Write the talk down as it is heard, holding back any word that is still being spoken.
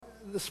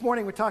This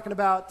morning we're talking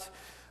about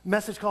a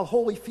message called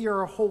Holy Fear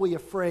or Holy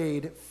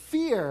Afraid.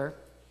 Fear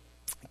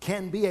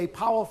can be a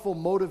powerful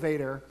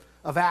motivator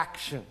of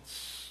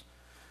actions.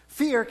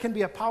 Fear can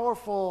be a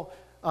powerful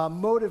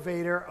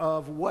motivator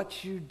of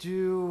what you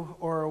do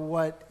or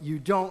what you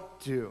don't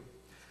do.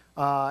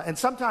 And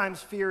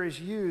sometimes fear is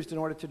used in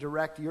order to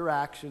direct your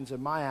actions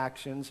and my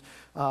actions.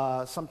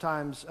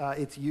 Sometimes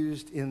it's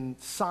used in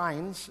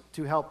signs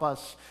to help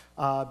us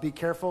be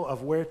careful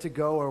of where to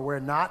go or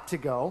where not to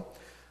go.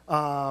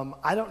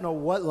 I don't know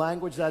what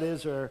language that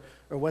is or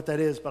what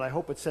that is, but I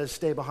hope it says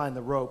stay behind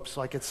the ropes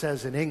like it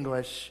says in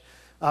English.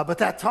 But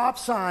that top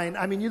sign,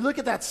 I mean, you look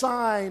at that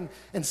sign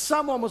and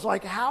someone was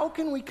like, how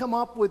can we come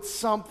up with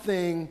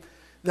something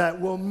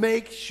that will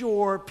make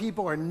sure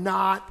people are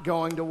not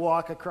going to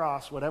walk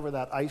across whatever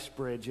that ice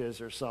bridge is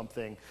or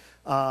something.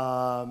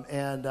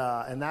 And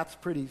that's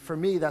pretty, for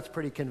me, that's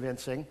pretty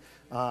convincing.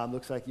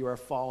 Looks like you are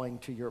falling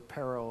to your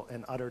peril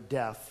and utter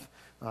death,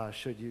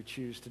 should you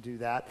choose to do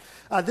that.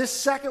 This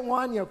second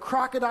one,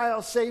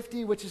 crocodile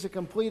safety, which is a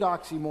complete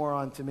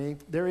oxymoron to me.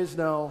 There is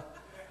no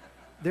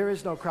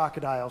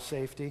crocodile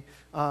safety.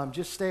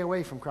 Just stay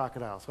away from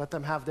crocodiles. Let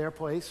them have their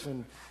place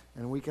and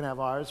we can have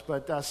ours.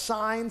 But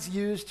signs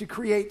used to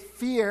create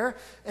fear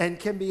and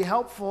can be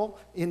helpful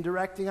in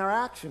directing our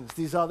actions.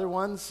 These other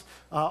ones,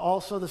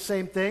 also the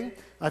same thing.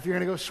 If you're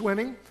going to go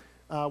swimming,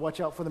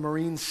 watch out for the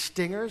marine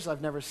stingers.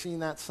 I've never seen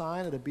that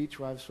sign at a beach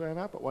where I've swam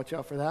at, but watch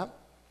out for that.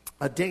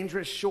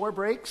 Dangerous shore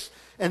breaks.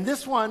 And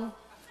this one,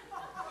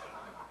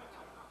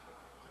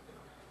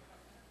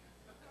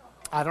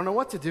 I don't know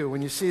what to do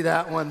when you see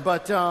that one,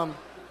 but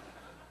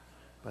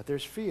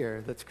there's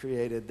fear that's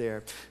created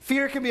there.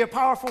 Fear can be a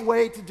powerful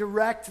way to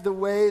direct the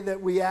way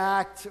that we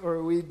act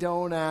or we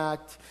don't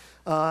act.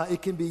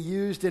 It can be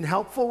used in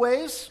helpful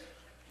ways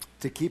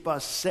to keep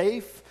us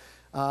safe.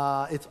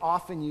 It's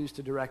often used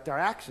to direct our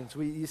actions.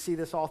 You see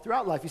this all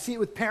throughout life. You see it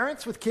with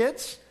parents, with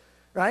kids,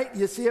 right?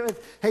 You see it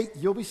with, hey,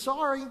 you'll be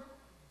sorry.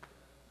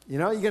 You're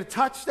going to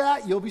touch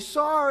that, you'll be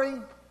sorry.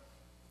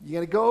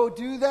 You're going to go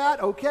do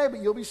that? Okay,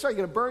 but you'll be sorry.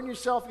 You're going to burn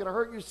yourself. You're going to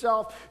hurt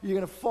yourself. You're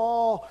going to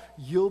fall.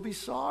 You'll be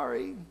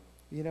sorry.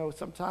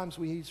 Sometimes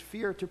we use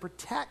fear to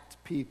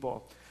protect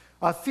people.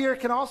 Fear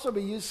can also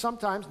be used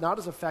sometimes not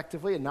as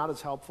effectively and not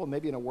as helpful,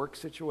 maybe in a work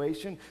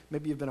situation.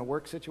 Maybe you've been in a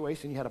work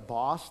situation, you had a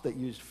boss that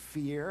used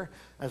fear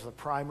as a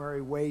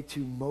primary way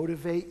to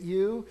motivate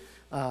you.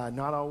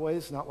 Not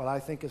always, not what I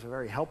think is a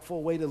very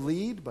helpful way to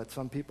lead, but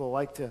some people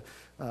like to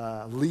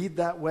lead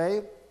that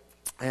way.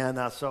 And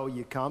so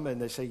you come and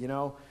they say,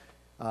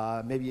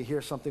 maybe you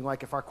hear something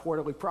like, if our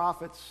quarterly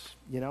profits,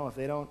 if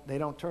they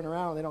don't turn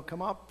around, they don't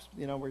come up,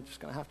 we're just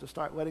going to have to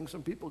start letting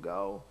some people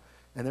go.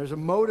 And there's a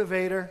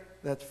motivator.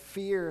 That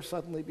fear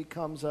suddenly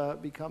becomes a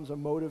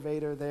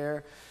motivator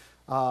there.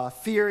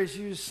 Fear is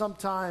used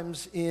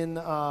sometimes in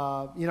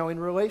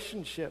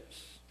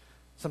relationships.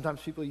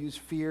 Sometimes people use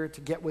fear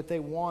to get what they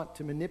want,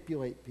 to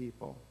manipulate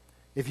people.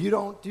 If you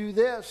don't do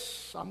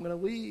this, I'm going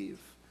to leave.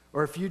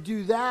 Or if you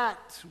do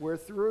that, we're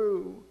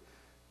through.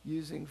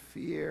 Using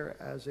fear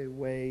as a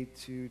way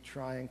to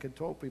try and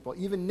control people.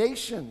 Even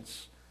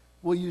nations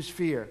will use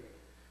fear.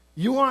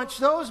 You launch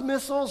those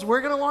missiles,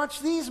 we're going to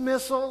launch these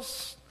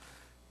missiles.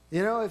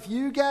 If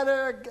you get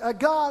a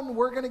gun,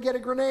 we're going to get a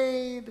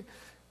grenade.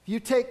 If you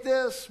take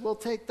this, we'll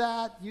take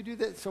that. You do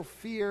that. So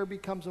fear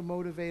becomes a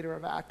motivator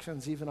of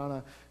actions, even on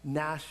a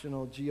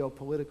national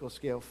geopolitical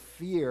scale.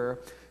 Fear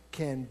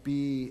can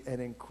be an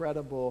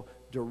incredible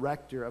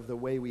director of the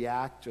way we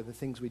act or the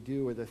things we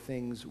do or the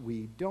things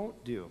we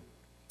don't do.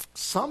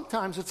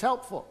 Sometimes it's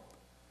helpful.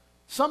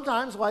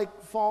 Sometimes,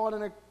 like falling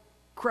in a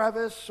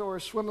crevice or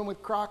swimming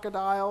with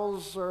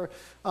crocodiles or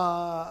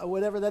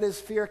whatever that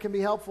is, fear can be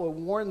helpful. It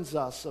warns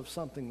us of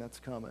something that's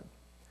coming.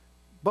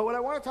 But what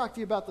I want to talk to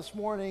you about this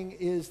morning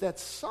is that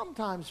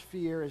sometimes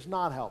fear is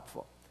not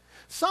helpful.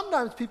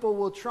 Sometimes people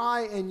will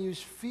try and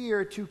use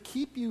fear to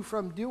keep you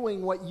from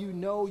doing what you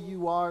know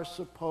you are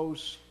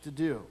supposed to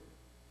do.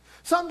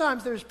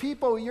 Sometimes there's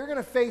people, you're going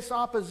to face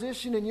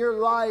opposition in your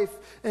life,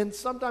 and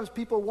sometimes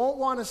people won't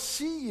want to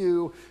see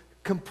you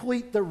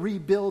complete the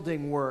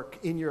rebuilding work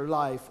in your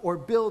life or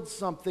build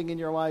something in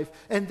your life,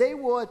 and they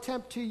will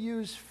attempt to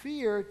use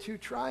fear to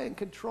try and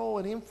control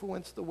and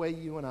influence the way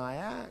you and I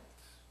act.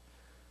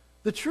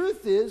 The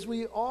truth is,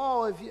 we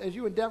all, as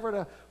you endeavor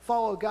to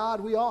follow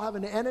God, we all have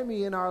an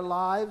enemy in our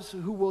lives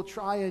who will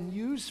try and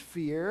use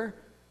fear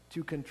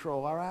to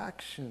control our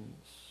actions.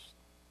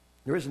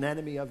 There is an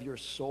enemy of your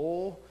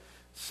soul.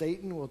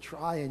 Satan will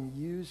try and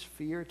use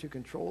fear to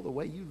control the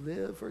way you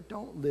live or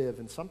don't live.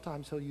 And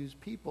sometimes he'll use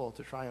people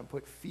to try and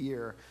put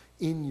fear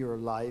in your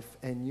life,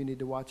 and you need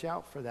to watch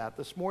out for that.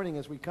 This morning,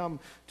 as we come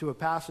to a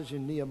passage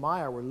in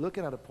Nehemiah, we're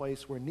looking at a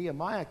place where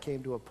Nehemiah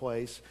came to a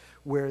place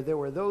where there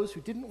were those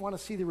who didn't want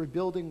to see the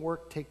rebuilding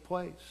work take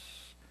place.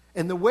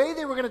 And the way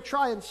they were going to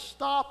try and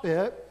stop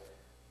it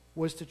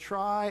was to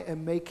try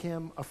and make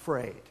him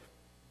afraid.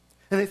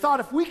 And they thought,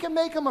 if we can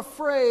make him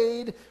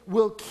afraid,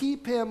 we'll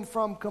keep him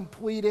from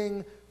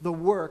completing the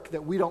work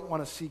that we don't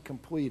want to see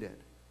completed.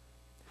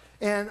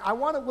 And I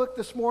want to look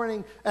this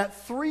morning at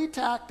 3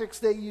 tactics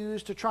they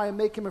use to try and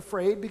make him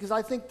afraid, because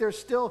I think there's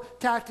still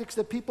tactics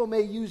that people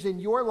may use in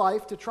your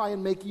life to try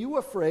and make you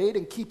afraid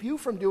and keep you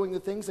from doing the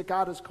things that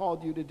God has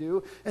called you to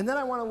do. And then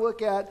I want to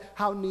look at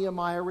how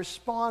Nehemiah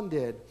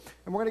responded.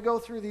 And we're going to go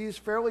through these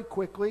fairly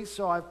quickly,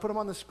 so I've put them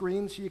on the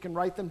screen so you can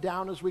write them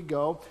down as we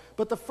go.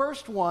 But the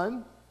first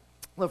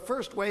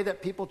way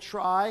that people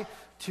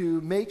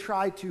may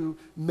try to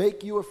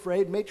make you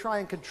afraid, may try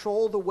and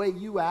control the way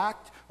you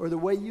act or the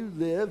way you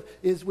live,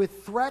 is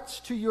with threats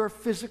to your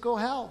physical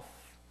health,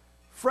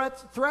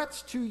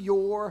 threats to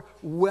your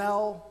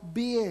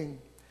well-being.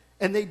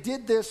 And they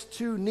did this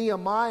to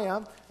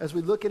Nehemiah, as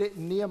we look at it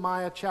in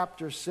Nehemiah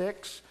chapter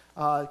 6,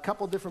 a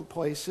couple different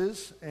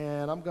places,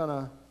 and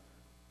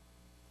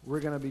we're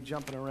going to be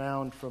jumping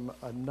around from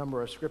a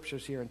number of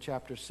scriptures here in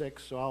chapter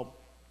 6, so I'll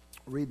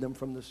read them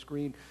from the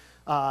screen.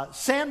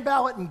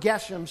 Sanballat and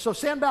Geshem. So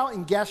Sanballat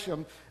and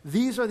Geshem,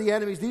 these are the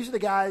enemies. These are the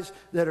guys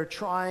that are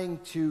trying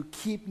to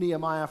keep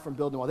Nehemiah from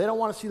building the wall. They don't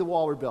want to see the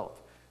wall rebuilt.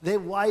 They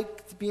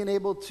like being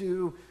able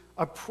to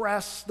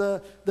oppress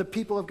the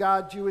people of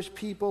God, Jewish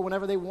people,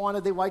 whenever they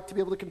wanted. They like to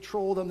be able to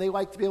control them. They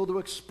like to be able to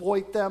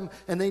exploit them.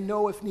 And they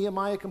know if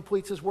Nehemiah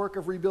completes his work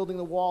of rebuilding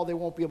the wall, they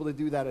won't be able to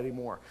do that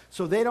anymore.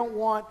 So they don't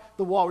want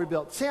the wall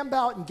rebuilt.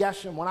 Sanballat and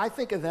Geshem, when I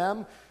think of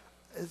them,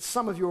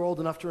 some of you are old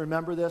enough to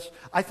remember this.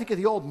 I think of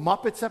the old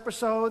Muppets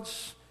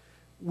episodes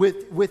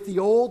with the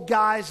old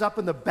guys up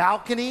in the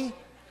balcony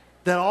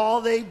that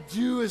all they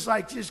do is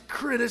like just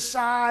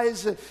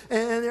criticize, and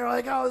they're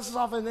like, oh, this is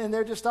awful, and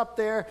they're just up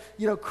there,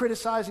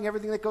 criticizing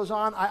everything that goes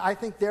on. I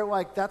think they're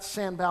like, that's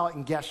Sanballat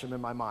and Geshem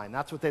in my mind.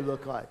 That's what they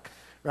look like,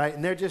 right?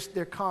 And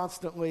they're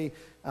constantly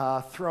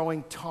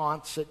throwing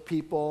taunts at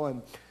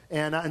people,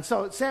 and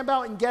so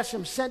Sanballat and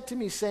Geshem sent to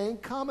me saying,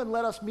 come and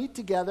let us meet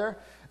together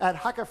at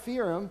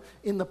Hakaphirim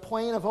in the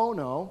plain of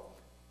Ono,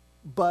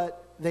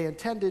 but they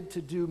intended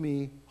to do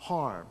me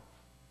harm.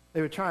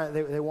 They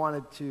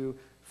wanted to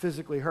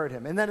physically hurt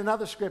him. And then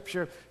another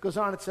scripture goes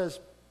on, it says,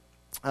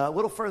 a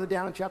little further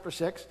down in chapter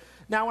 6,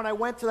 now when I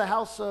went to the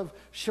house of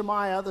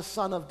Shemaiah, the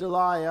son of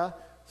Delaiah,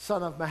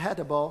 son of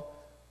Mehetabel,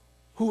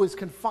 who was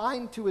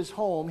confined to his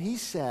home, he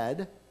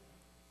said,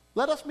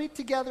 let us meet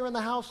together in the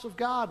house of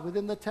God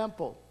within the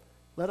temple.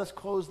 Let us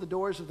close the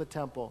doors of the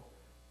temple,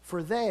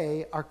 for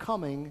they are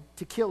coming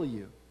to kill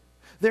you.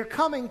 They're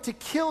coming to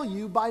kill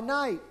you by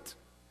night.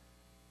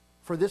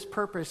 For this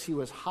purpose he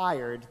was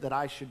hired, that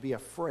I should be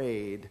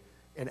afraid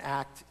and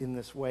act in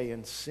this way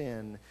in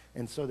sin,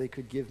 and so they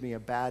could give me a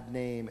bad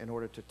name in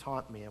order to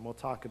taunt me. And we'll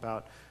talk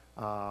about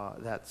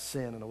that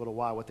sin in a little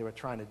while, what they were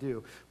trying to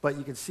do. But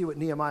you can see what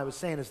Nehemiah was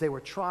saying is they were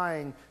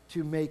trying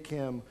to make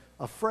him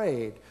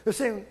afraid. They're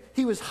saying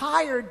he was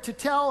hired to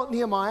tell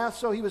Nehemiah,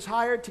 so he was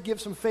hired to give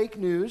some fake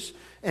news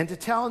and to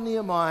tell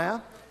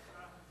Nehemiah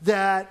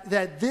that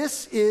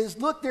this is,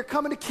 look, they're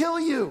coming to kill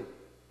you.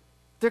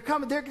 They're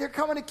coming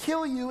to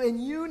kill you,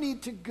 and you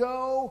need to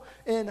go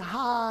and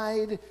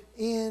hide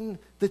in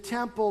the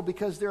temple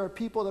because there are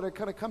people that are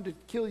going to come to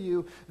kill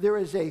you. There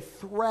is a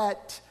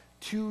threat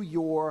to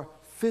your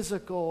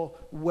physical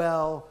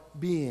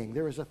well-being.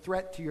 There is a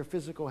threat to your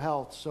physical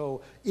health,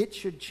 so it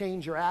should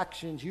change your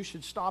actions. You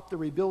should stop the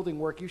rebuilding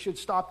work. You should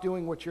stop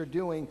doing what you're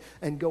doing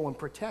and go and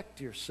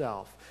protect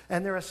yourself.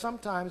 And there are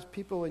sometimes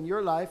people in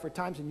your life or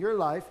times in your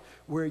life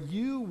where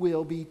you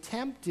will be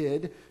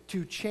tempted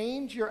to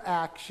change your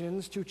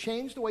actions, to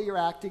change the way you're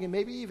acting, and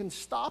maybe even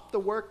stop the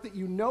work that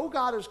you know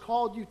God has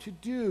called you to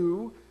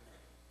do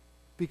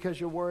because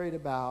you're worried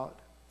about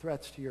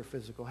threats to your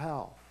physical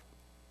health.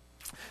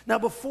 Now,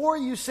 before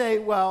you say,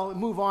 well,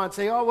 move on,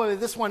 say, oh, well,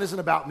 this one isn't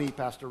about me,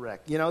 Pastor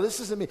Rick. This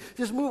isn't me.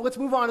 Let's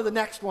move on to the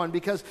next one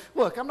because,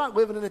 look, I'm not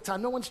living in a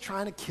time. No one's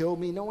trying to kill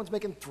me. No one's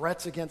making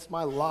threats against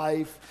my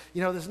life.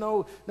 There's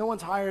no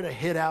one's hired a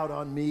hit out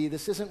on me.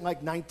 This isn't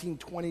like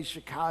 1920s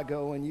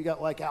Chicago and you got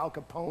like Al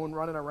Capone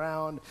running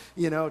around,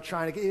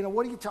 trying to get,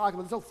 what are you talking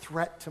about? There's no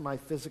threat to my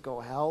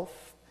physical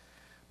health.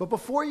 But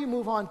before you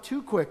move on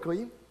too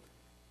quickly,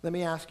 let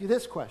me ask you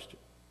this question.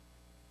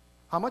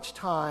 How much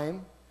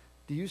time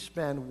do you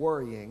spend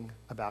worrying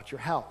about your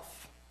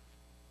health?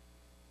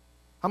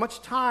 How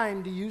much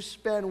time do you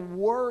spend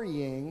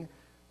worrying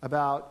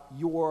about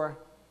your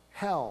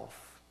health?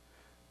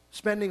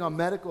 Spending on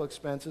medical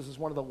expenses is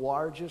one of the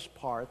largest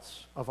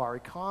parts of our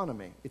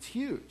economy. It's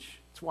huge.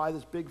 It's why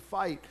this big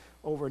fight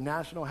over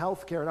national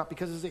health care, not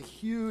because it's a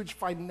huge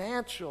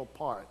financial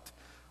part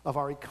of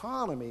our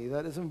economy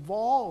that is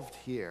involved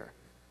here.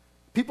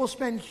 People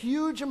spend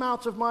huge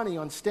amounts of money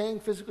on staying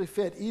physically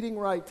fit, eating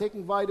right,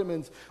 taking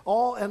vitamins,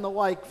 all and the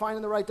like,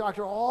 finding the right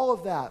doctor, all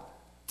of that.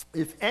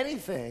 If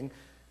anything,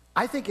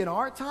 I think in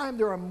our time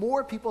there are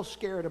more people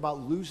scared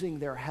about losing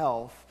their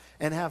health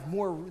and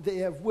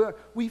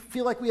we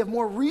feel like we have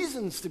more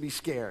reasons to be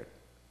scared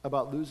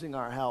about losing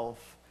our health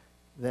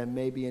than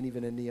maybe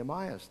even in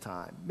Nehemiah's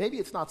time. Maybe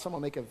it's not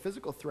someone making a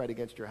physical threat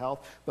against your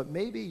health, but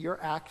maybe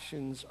your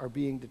actions are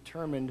being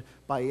determined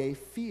by a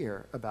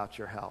fear about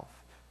your health.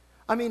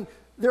 I mean,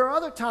 there are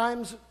other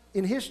times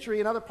in history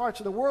in other parts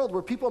of the world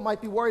where people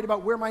might be worried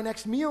about where my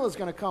next meal is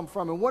going to come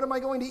from and what am I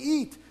going to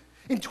eat.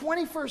 In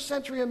 21st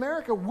century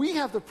America, we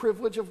have the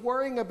privilege of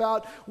worrying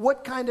about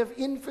what kind of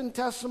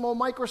infinitesimal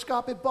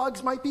microscopic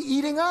bugs might be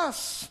eating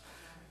us.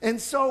 And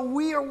so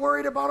we are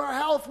worried about our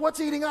health. What's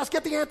eating us?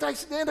 Get the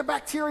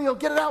antibacterial,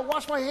 get it out,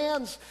 wash my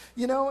hands.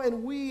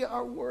 And we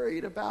are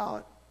worried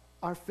about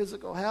our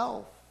physical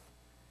health.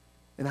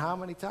 And how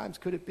many times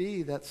could it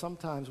be that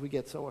sometimes we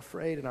get so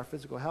afraid in our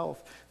physical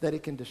health that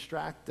it can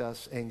distract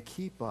us and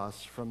keep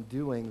us from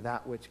doing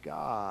that which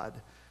God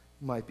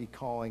might be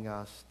calling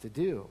us to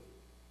do?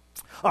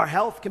 Our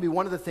health can be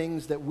one of the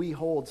things that we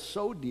hold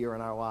so dear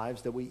in our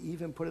lives that we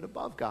even put it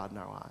above God in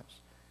our lives.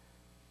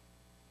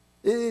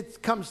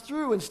 It comes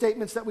through in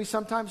statements that we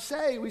sometimes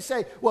say. We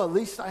say, well, at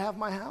least I have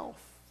my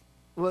health.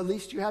 Well, at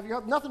least you have your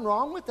health. Nothing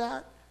wrong with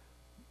that.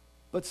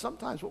 But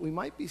sometimes what we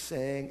might be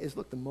saying is,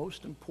 look, the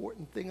most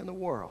important thing in the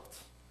world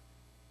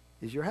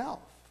is your health.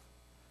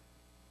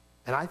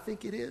 And I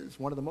think it is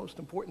one of the most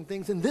important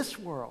things in this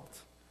world.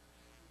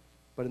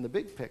 But in the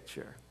big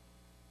picture,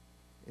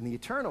 in the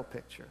eternal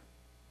picture,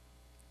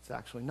 it's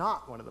actually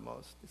not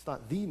it's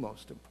not the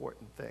most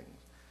important thing.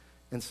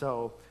 And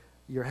so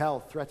your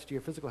health, threats to your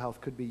physical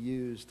health could be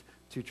used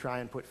to try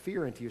and put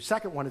fear into you.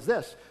 Second one is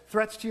this: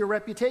 threats to your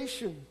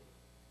reputation.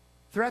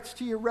 Threats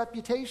to your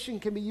reputation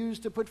can be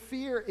used to put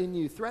fear in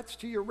you. Threats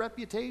to your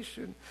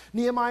reputation.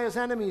 Nehemiah's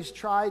enemies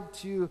tried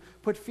to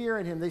put fear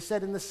in him. They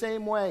said in the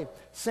same way,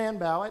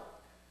 Sanballat,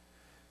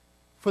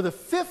 for the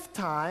 5th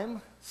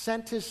time,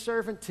 sent his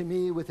servant to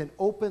me with an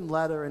open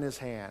letter in his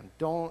hand.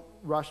 Don't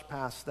rush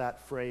past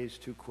that phrase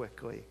too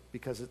quickly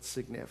because it's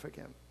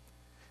significant.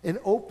 An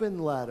open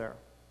letter.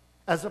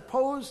 As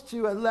opposed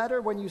to a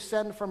letter when you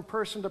send from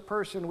person to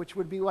person, which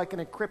would be like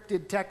an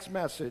encrypted text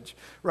message,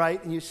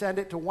 right? And you send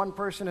it to one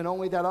person and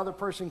only that other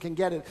person can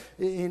get it.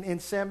 In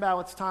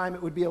Sanballat's time,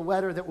 it would be a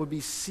letter that would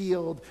be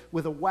sealed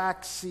with a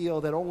wax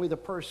seal that only the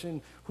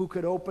person who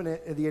could open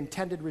it, the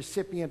intended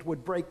recipient,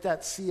 would break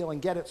that seal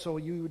and get it so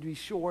you would be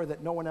sure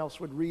that no one else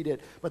would read it.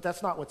 But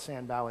that's not what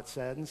Sanballat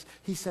sends.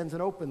 He sends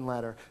an open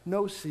letter,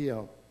 no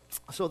seal,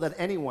 so that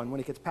anyone,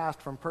 when it gets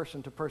passed from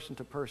person to person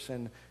to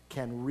person,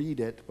 can read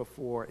it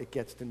before it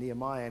gets to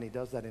Nehemiah, and he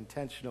does that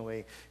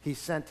intentionally. He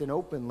sent an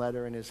open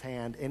letter in his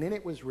hand, and in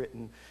it was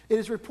written, "It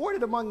is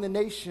reported among the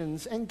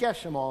nations," and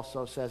Geshem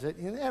also says it,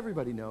 and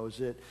everybody knows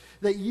it,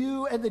 "that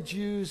you and the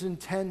Jews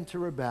intend to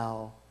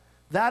rebel.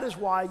 That is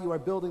why you are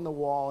building the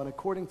wall, and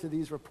according to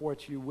these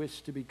reports, you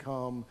wish to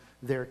become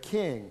their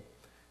king."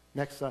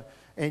 Next,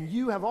 and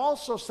you have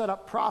also set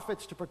up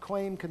prophets to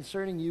proclaim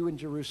concerning you in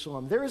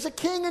Jerusalem, there is a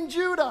king in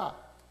Judah.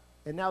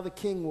 And now the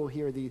king will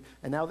hear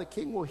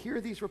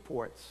these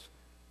reports.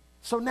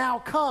 So now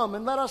come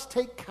and let us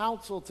take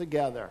counsel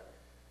together.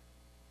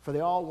 For they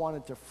all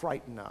wanted to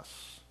frighten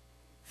us,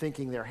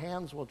 thinking their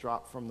hands will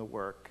drop from the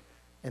work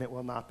and it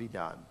will not be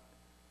done.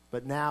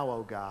 But now,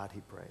 O God, he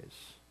prays,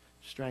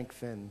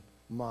 strengthen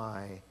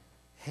my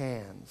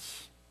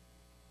hands.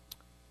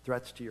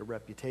 Threats to your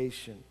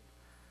reputation.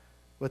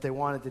 What they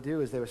wanted to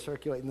do is they were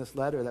circulating this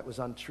letter that was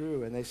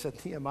untrue. And they said,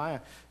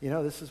 Nehemiah,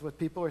 this is what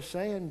people are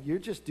saying. You're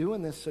just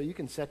doing this so you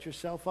can set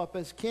yourself up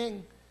as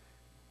king.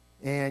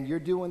 And you're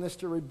doing this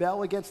to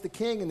rebel against the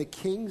king. And the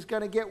king's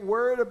going to get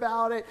word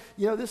about it.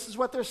 This is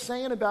what they're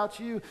saying about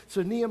you.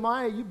 So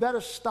Nehemiah, you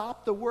better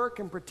stop the work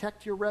and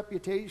protect your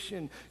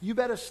reputation. You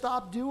better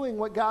stop doing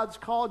what God's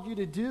called you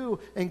to do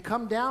and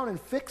come down and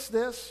fix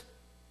this.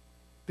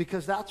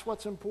 Because that's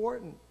what's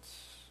important.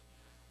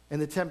 And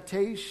the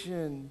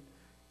temptation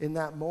in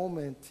that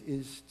moment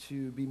is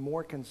to be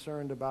more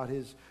concerned about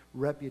his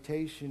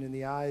reputation in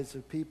the eyes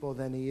of people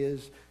than he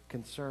is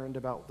concerned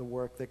about the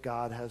work that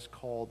God has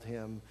called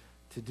him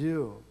to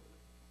do.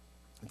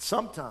 And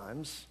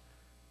sometimes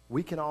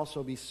we can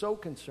also be so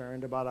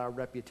concerned about our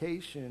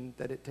reputation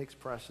that it takes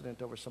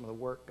precedent over some of the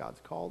work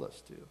God's called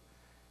us to.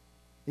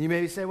 And you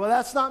may say, well,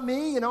 that's not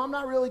me. I'm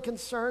not really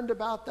concerned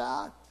about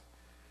that.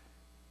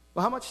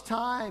 Well, how much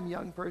time,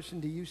 young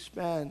person, do you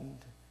spend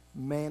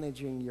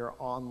managing your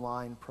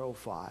online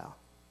profile?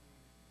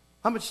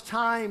 How much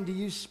time do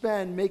you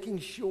spend making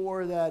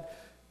sure that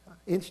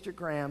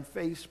Instagram,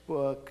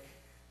 Facebook,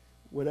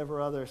 whatever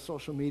other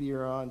social media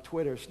you're on,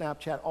 Twitter,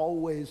 Snapchat,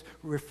 always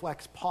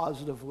reflects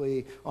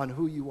positively on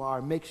who you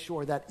are? Make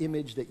sure that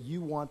image that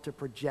you want to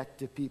project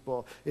to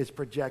people is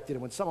projected.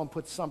 And when someone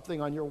puts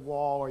something on your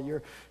wall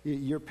or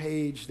your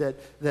page that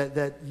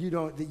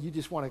you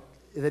just want to,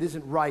 that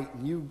isn't right,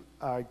 and you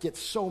get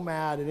so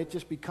mad, and it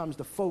just becomes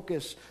the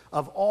focus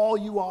of all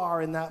you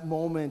are in that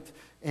moment,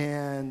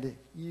 and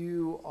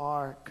you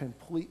are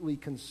completely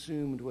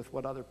consumed with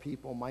what other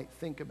people might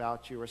think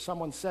about you, or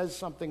someone says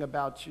something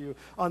about you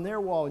on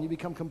their wall, and you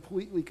become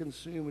completely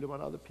consumed with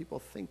what other people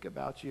think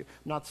about you.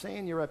 I'm not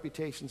saying your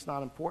reputation's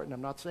not important.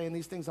 I'm not saying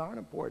these things aren't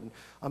important.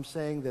 I'm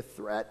saying the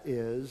threat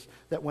is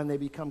that when they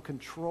become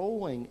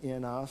controlling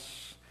in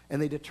us,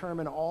 and they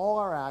determine all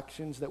our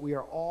actions, that we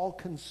are all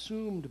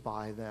consumed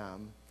by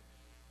them,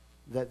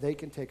 that they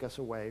can take us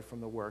away from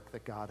the work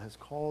that God has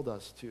called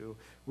us to,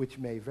 which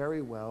may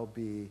very well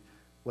be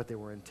what they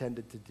were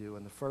intended to do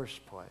in the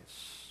first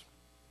place.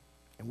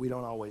 And we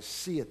don't always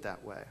see it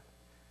that way.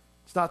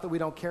 It's not that we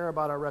don't care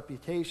about our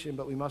reputation,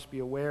 but we must be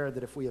aware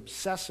that if we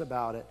obsess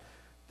about it,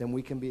 then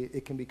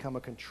it can become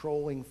a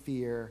controlling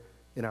fear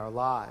in our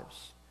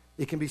lives.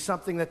 It can be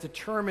something that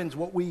determines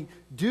what we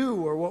do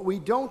or what we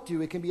don't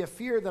do. It can be a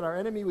fear that our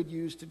enemy would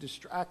use to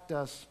distract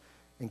us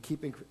and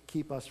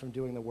keep us from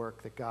doing the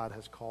work that God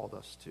has called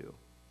us to.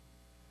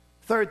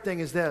 Third thing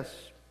is this.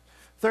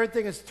 Third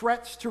thing is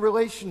threats to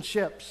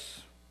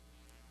relationships.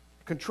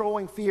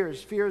 Controlling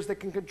fears that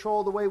can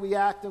control the way we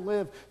act and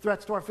live,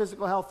 threats to our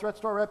physical health, threats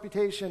to our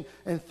reputation,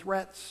 and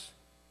threats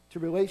to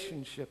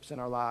relationships in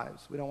our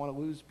lives. We don't want to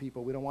lose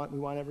people. We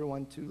want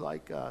everyone to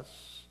like us.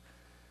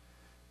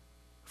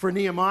 For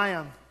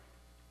Nehemiah,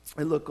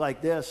 it looked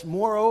like this.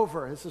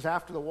 Moreover, this is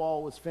after the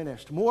wall was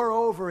finished.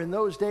 Moreover, in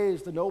those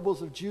days, the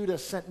nobles of Judah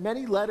sent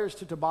many letters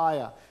to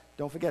Tobiah.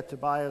 Don't forget,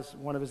 Tobiah is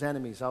one of his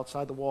enemies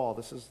outside the wall.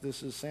 This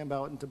is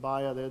Sanballat and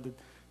Tobiah. They're the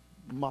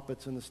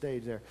Muppets on the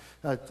stage there.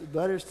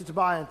 Letters to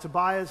Tobiah, and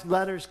Tobiah's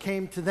letters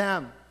came to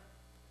them.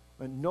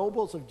 The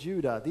nobles of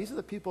Judah, these are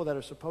the people that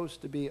are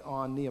supposed to be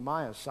on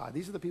Nehemiah's side.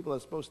 These are the people that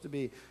are supposed to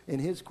be in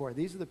his court.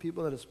 These are the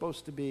people that are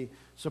supposed to be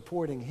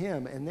supporting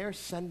him. And they're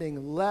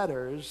sending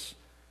letters,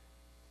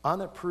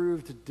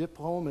 unapproved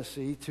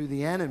diplomacy to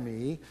the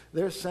enemy.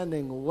 They're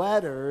sending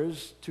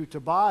letters to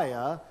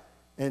Tobiah,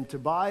 and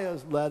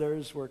Tobiah's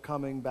letters were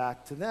coming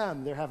back to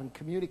them. They're having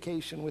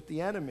communication with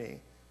the enemy.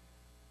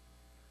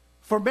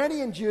 For many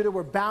in Judah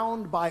were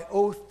bound by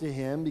oath to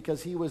him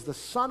because he was the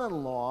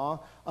son-in-law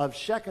of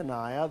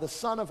Shechaniah, the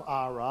son of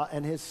Ara,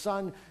 and his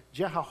son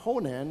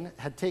Jehohanan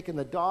had taken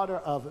the daughter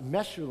of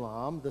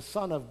Meshullam, the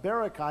son of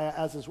Berechiah,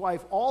 as his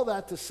wife. All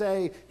that to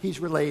say he's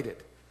related.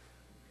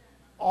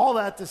 All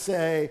that to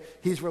say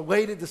he's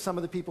related to some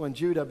of the people in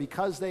Judah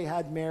because they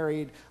had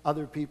married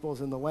other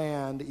peoples in the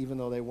land, even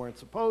though they weren't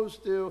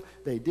supposed to.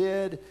 They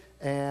did.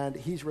 And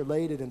he's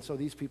related, and so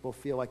these people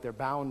feel like they're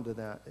bound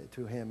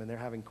to him, and they're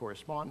having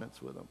correspondence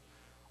with him.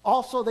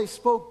 Also, they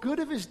spoke good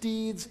of his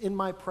deeds in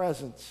my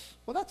presence.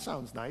 Well, that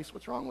sounds nice.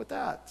 What's wrong with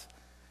that?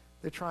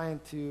 They're trying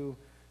to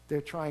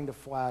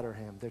flatter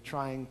him. They're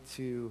trying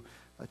to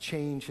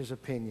change his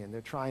opinion.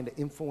 They're trying to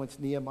influence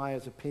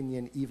Nehemiah's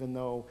opinion, even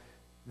though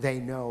they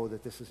know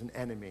that this is an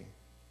enemy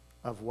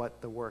of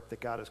what the work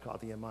that God has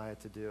called Nehemiah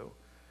to do.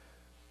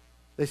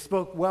 They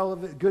spoke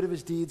good of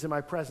his deeds in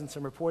my presence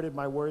and reported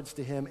my words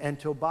to him. And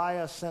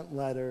Tobiah sent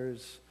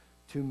letters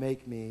to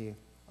make me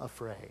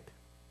afraid.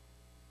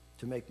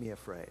 To make me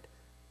afraid.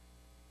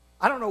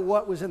 I don't know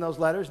what was in those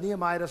letters.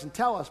 Nehemiah doesn't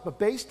tell us. But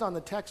based on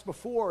the text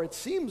before, it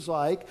seems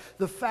like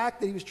the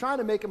fact that he was trying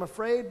to make him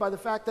afraid by the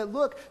fact that,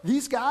 look,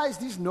 these guys,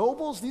 these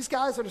nobles, these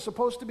guys that are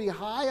supposed to be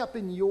high up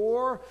in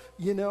your,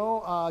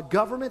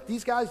 government,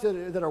 these guys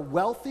that are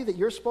wealthy, that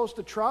you're supposed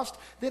to trust,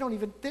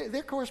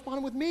 they're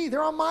corresponding with me.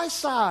 They're on my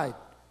side.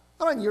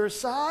 Not on your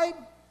side.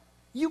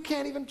 You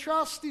can't even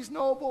trust these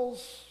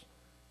nobles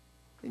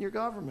in your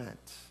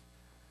government.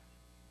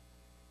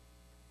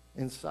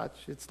 And such,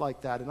 it's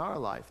like that in our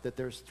life, that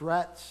there's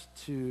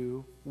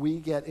we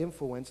get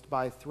influenced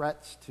by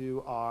threats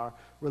to our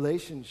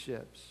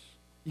relationships.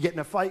 You get in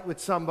a fight with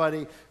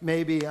somebody,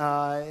 maybe,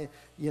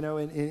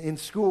 in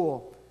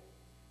school,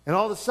 and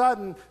all of a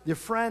sudden, your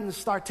friends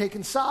start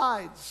taking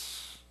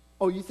sides.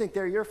 Oh, you think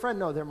they're your friend?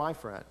 No, they're my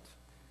friend.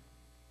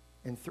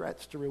 And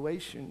threats to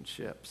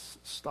relationships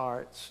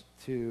starts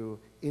to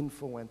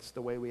influence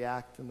the way we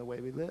act and the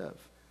way we live.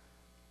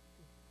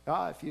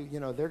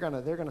 They're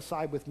gonna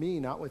side with me,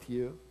 not with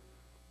you.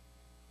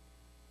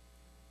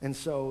 And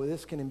so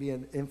this can be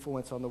an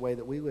influence on the way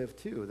that we live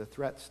too. The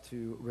threats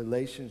to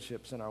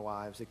relationships in our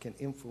lives, it can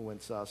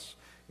influence us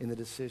in the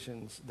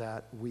decisions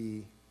that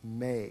we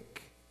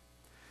make.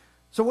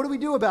 So what do we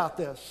do about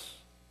this?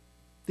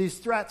 These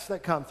threats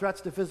that come,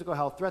 threats to physical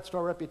health, threats to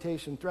our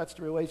reputation, threats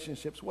to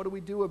relationships. What do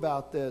we do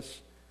about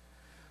this?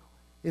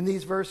 In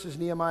these verses,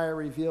 Nehemiah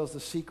reveals the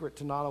secret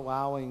to not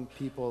allowing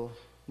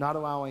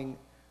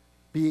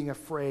being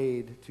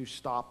afraid to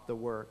stop the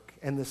work.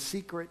 And the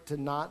secret to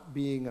not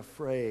being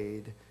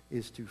afraid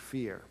is to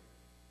fear.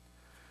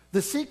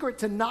 The secret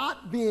to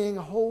not being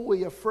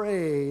wholly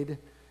afraid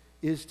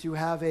is to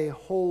have a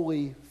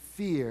holy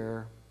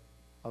fear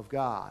of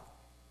God.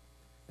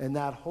 And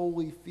that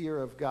holy fear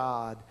of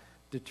God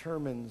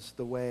determines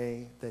the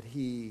way that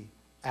he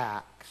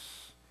acts.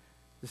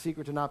 The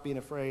secret to not being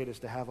afraid is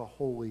to have a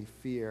holy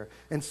fear.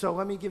 And so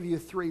let me give you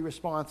 3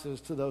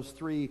 responses to those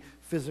 3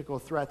 physical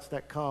threats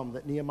that come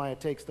that Nehemiah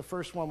takes. The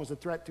first one was a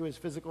threat to his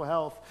physical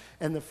health.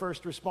 And the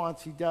first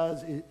response he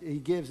gives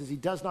is he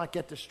does not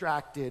get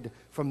distracted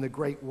from the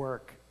great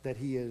work that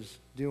he is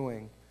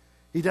doing.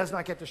 He does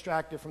not get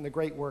distracted from the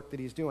great work that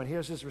he's doing.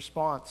 Here's his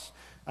response.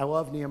 I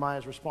love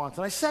Nehemiah's response.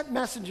 And I sent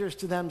messengers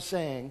to them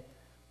saying,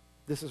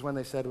 this is when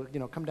they said,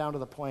 come down to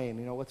the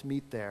plain, let's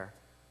meet there.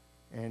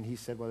 And he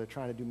said, well, they're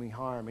trying to do me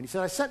harm. And he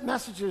said, I sent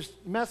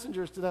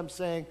messengers to them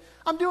saying,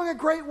 I'm doing a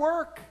great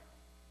work,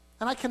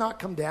 and I cannot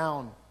come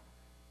down.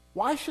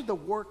 Why should the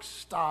work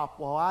stop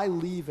while I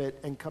leave it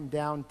and come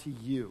down to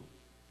you?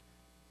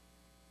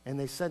 And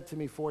they said to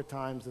me 4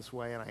 times this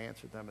way, and I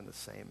answered them in the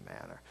same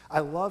manner. I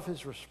love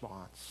his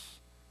response.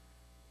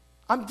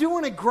 I'm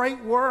doing a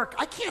great work.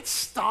 I can't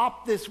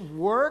stop this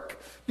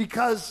work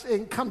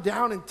and come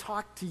down and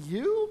talk to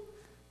you.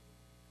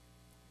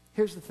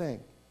 Here's the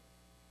thing.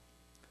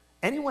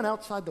 Anyone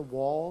outside the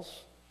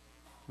walls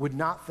would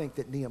not think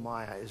that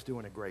Nehemiah is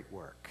doing a great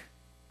work.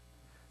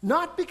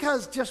 Not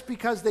just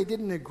because they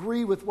didn't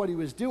agree with what he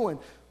was doing,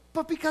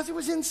 but because it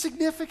was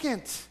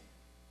insignificant.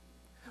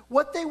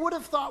 What they would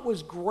have thought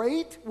was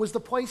great was the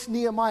place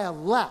Nehemiah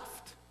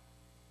left.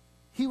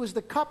 He was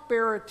the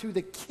cupbearer to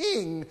the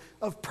king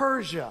of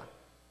Persia.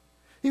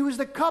 He was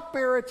the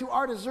cupbearer to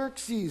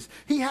Artaxerxes.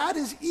 He had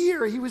his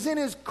ear. He was in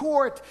his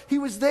court. He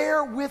was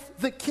there with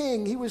the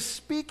king. He was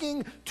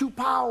speaking to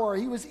power.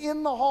 He was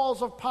in the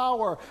halls of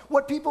power.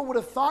 What people would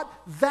have thought,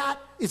 that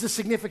is a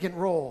significant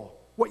role.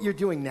 What you're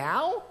doing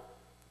now,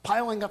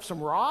 piling up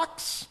some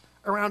rocks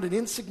around an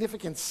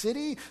insignificant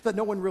city that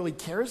no one really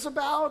cares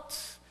about,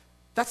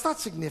 that's not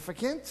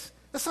significant.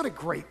 That's not a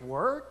great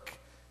work.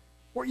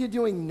 What you're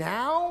doing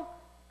now,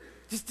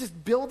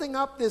 just building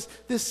up this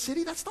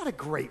city, that's not a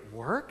great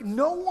work.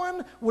 No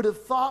one would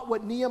have thought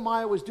what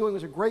Nehemiah was doing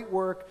was a great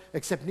work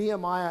except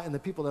Nehemiah and the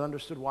people that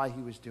understood why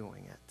he was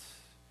doing it.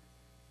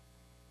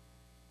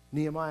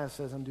 Nehemiah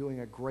says, I'm doing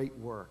a great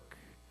work.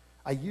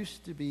 I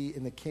used to be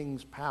in the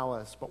king's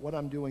palace, but what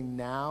I'm doing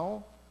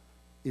now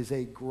is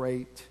a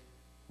great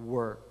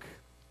work.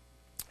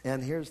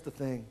 And here's the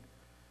thing.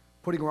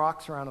 Putting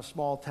rocks around a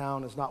small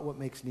town is not what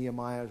makes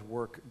Nehemiah's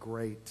work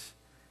great.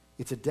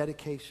 It's a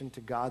dedication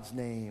to God's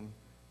name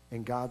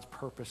and God's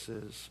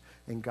purposes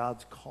and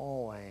God's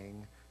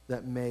calling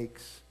that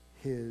makes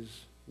his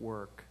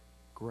work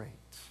great.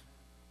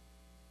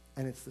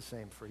 And it's the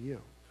same for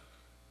you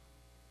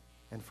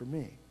and for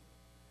me.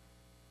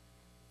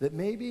 That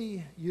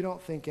maybe you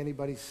don't think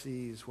anybody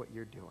sees what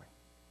you're doing.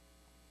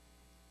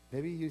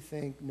 Maybe you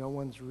think no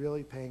one's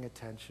really paying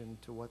attention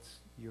to what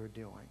you're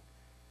doing.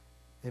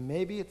 And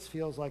maybe it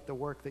feels like the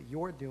work that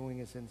you're doing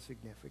is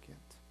insignificant.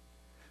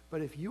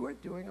 But if you are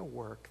doing a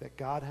work that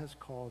God has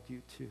called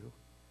you to,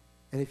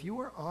 and if you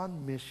are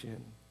on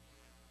mission,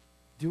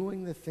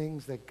 doing the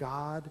things that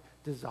God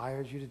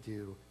desires you to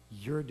do,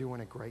 you're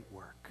doing a great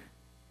work.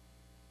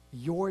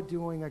 You're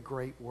doing a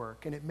great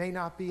work. And it may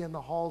not be in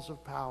the halls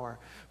of power,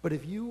 but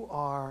if you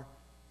are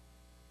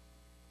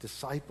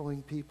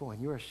discipling people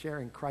and you are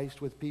sharing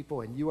Christ with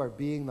people and you are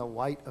being the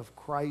light of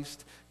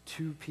Christ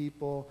to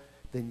people,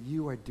 then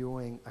you are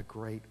doing a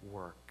great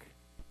work.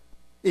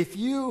 If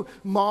you,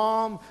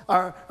 mom,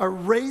 are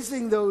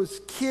raising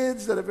those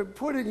kids that have been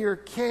put in your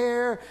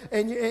care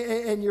and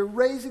you're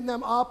raising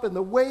them up in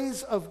the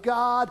ways of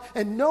God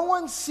and no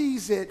one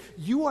sees it,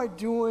 you are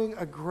doing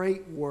a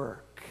great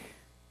work.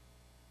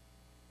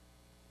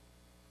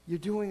 You're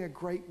doing a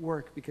great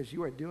work because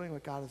you are doing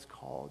what God has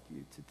called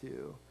you to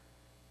do.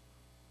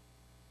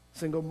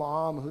 Single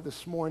mom who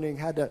this morning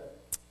had to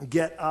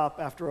get up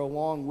after a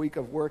long week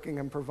of working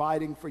and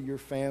providing for your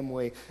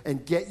family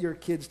and get your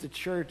kids to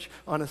church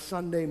on a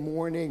Sunday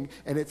morning,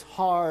 and it's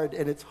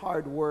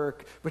hard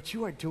work, but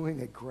you are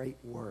doing a great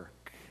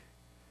work.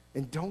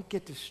 And don't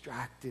get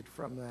distracted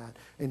from that,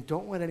 and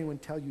don't let anyone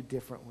tell you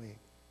differently.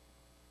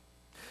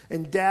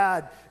 And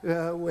dad,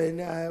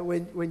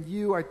 when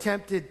you are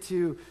tempted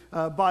to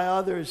by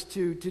others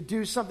to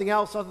do something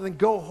else other than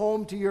go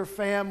home to your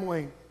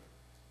family,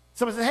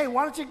 someone says, hey,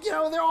 why don't you,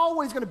 they're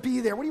always going to be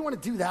there. What do you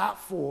want to do that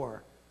for? Why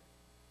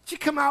don't you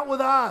come out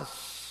with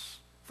us?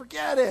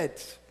 Forget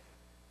it.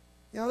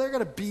 They're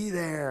going to be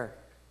there.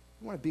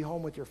 You want to be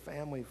home with your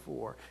family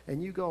for.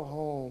 And you go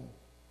home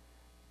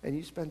and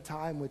you spend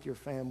time with your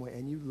family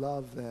and you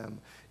love them.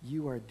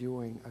 You are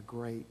doing a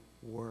great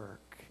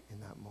work in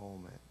that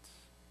moment.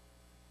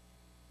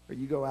 Or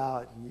you go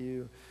out and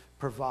you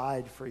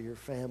provide for your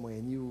family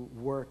and you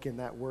work in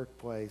that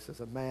workplace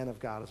as a man of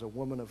God, as a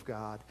woman of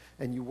God,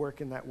 and you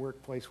work in that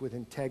workplace with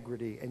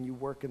integrity and you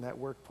work in that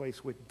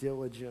workplace with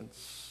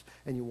diligence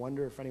and you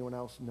wonder if anyone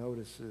else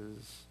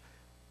notices,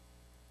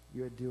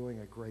 you're doing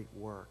a great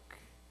work.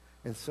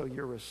 And so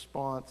your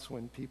response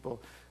when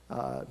people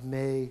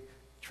may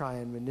try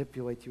and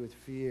manipulate you with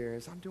fear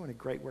is, I'm doing a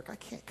great work. I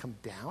can't come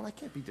down. I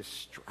can't be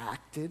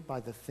distracted by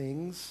the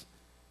things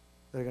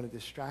that are going to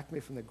distract me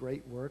from the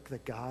great work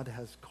that God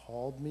has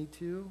called me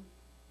to.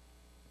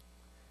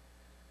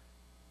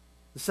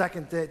 The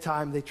second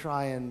time they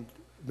try and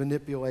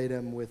manipulate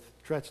him with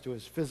threats to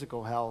his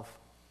physical health,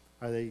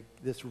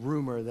 this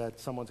rumor that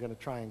someone's going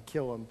to try and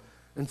kill him.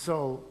 And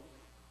so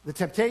the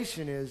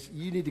temptation is,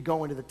 you need to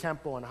go into the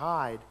temple and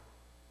hide.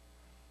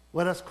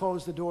 Let us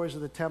close the doors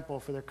of the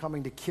temple, for they're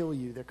coming to kill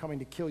you. They're coming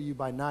to kill you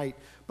by night.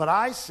 But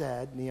I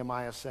said,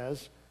 Nehemiah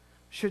says,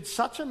 should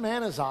such a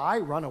man as I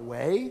run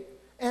away?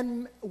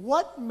 And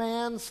what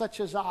man such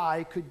as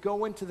I could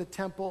go into the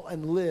temple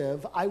and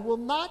live? I will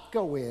not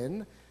go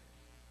in.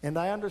 And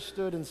I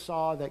understood and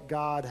saw that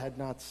God had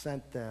not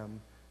sent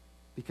them,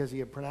 because he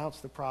had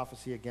pronounced the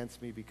prophecy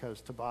against me,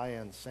 because Tobiah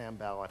and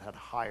Sanballat had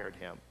hired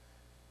him.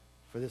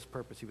 For this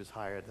purpose he was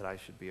hired, that I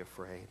should be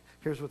afraid.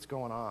 Here's what's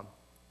going on.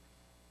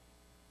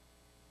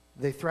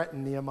 They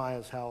threaten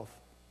Nehemiah's health.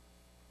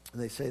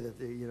 And they say that,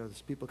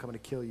 there's people coming to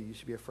kill you. You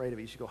should be afraid of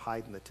it. You should go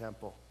hide in the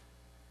temple.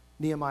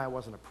 Nehemiah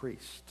wasn't a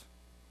priest.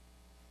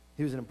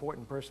 He was an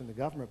important person in the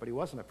government, but he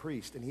wasn't a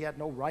priest, and he had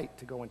no right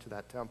to go into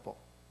that temple.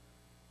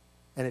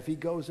 And if he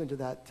goes into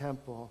that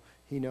temple,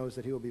 he knows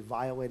that he will be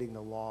violating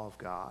the law of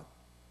God.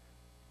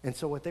 And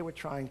so what they were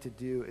trying to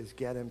do is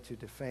get him to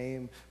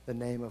defame the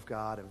name of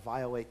God and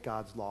violate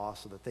God's law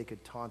so that they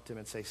could taunt him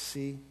and say,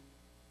 see,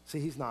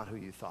 he's not who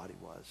you thought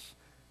he was.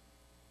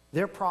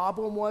 Their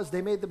problem was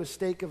they made the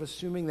mistake of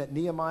assuming that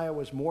Nehemiah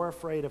was more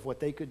afraid of what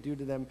they could do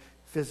to them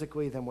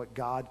physically than what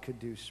God could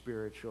do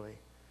spiritually.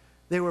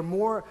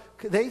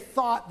 They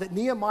thought that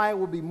Nehemiah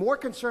would be more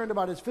concerned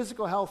about his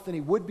physical health than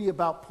he would be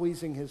about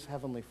pleasing his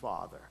heavenly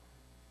Father.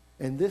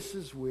 And this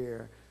is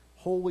where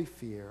holy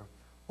fear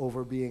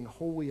over being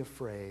wholly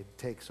afraid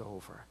takes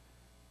over.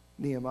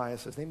 Nehemiah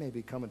says, they may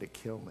be coming to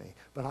kill me,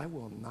 but I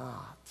will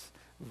not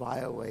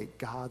violate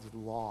God's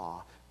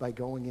law by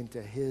going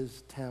into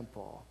his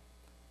temple.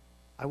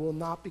 I will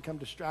not become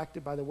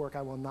distracted by the work.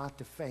 I will not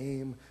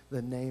defame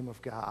the name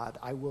of God.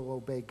 I will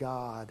obey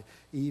God,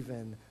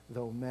 even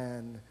though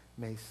men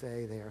may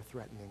say they are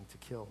threatening to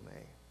kill me.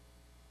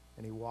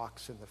 And he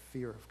walks in the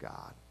fear of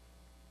God.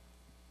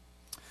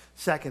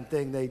 Second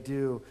thing they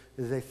do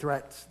is the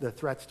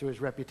threats to his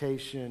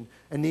reputation.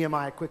 And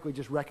Nehemiah quickly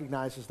just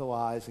recognizes the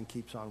lies and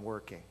keeps on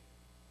working.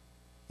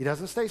 He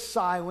doesn't stay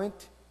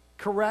silent,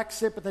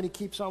 corrects it, but then he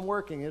keeps on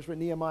working. Here's what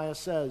Nehemiah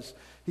says.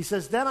 He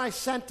says, then I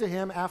sent to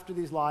him, after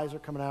these lies are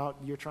coming out,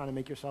 you're trying to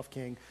make yourself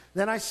king.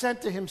 Then I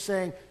sent to him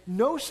saying,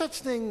 no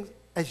such thing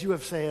as you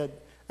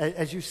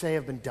say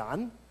have been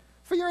done,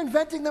 for you're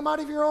inventing them out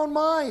of your own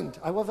mind.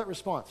 I love that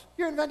response.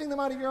 You're inventing them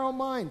out of your own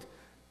mind.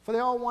 For they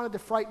all wanted to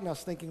frighten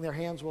us, thinking their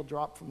hands will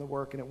drop from the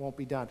work and it won't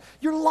be done.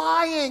 You're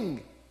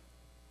lying.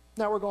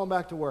 Now we're going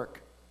back to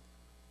work.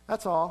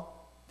 That's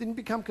all. Didn't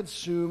become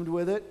consumed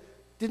with it.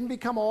 Didn't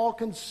become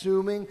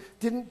all-consuming.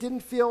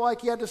 Didn't feel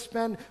like he had to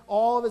spend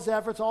all of his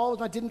efforts, all of his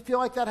mind. Didn't feel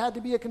like that had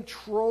to be a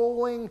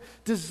controlling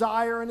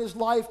desire in his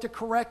life to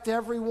correct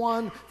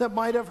everyone that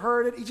might have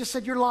heard it. He just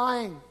said, you're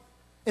lying.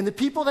 And the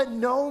people that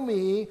know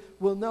me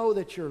will know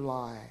that you're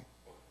lying.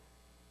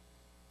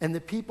 And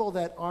the people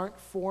that aren't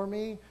for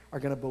me are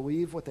going to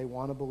believe what they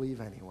want to believe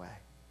anyway.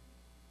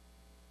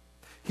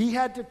 He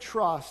had to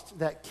trust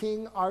that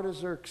King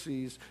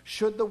Artaxerxes,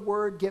 should the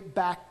word get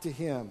back to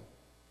him,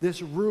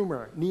 this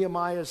rumor,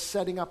 Nehemiah is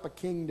setting up a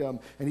kingdom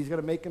and he's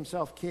going to make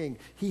himself king.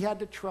 He had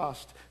to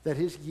trust that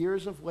his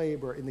years of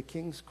labor in the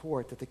king's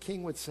court, that the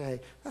king would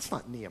say, that's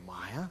not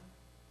Nehemiah.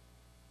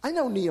 I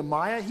know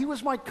Nehemiah. He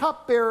was my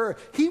cupbearer.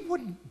 He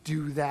wouldn't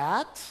do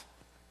that.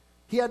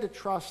 He had to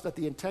trust that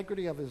the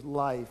integrity of his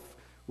life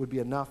would be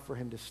enough for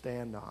him to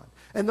stand on.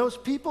 And those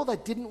people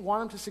that didn't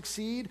want him to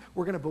succeed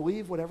were going to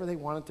believe whatever they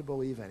wanted to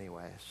believe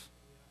anyways.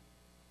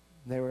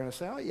 And they were going to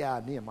say, oh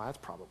yeah, Nehemiah, that's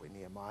probably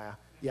Nehemiah.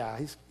 Yeah,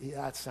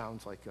 that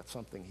sounds like that's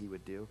something he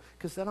would do,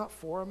 because they're not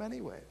for him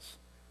anyways.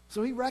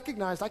 So he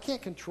recognized, I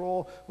can't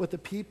control what the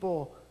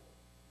people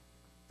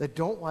that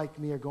don't like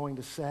me are going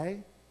to say,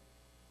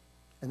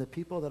 and the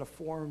people that are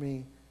for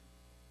me,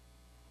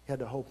 he had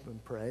to hope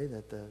and pray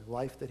that the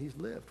life that he's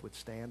lived would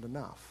stand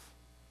enough.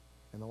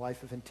 And the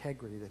life of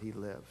integrity that he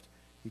lived,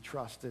 he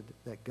trusted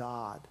that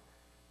God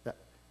that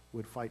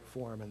would fight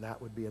for him, and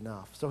that would be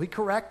enough. So he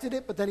corrected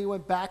it, but then he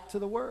went back to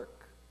the work.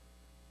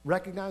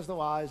 Recognized the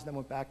lies, and then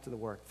went back to the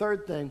work.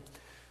 Third thing,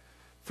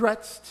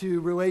 threats to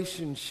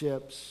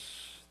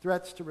relationships.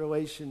 Threats to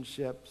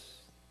relationships.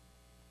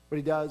 What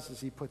he does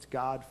is he puts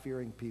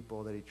God-fearing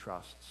people that he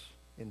trusts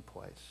in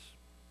place.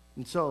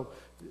 And so,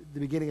 the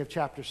beginning of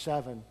chapter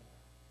 7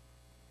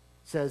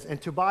 says,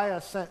 and Tobiah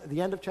sent,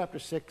 the end of chapter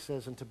 6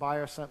 says, and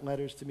Tobiah sent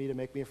letters to me to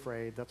make me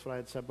afraid. That's what I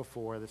had said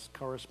before, this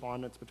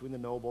correspondence between the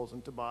nobles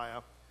and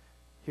Tobiah.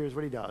 Here's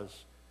what he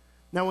does.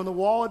 Now when the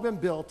wall had been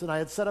built, and I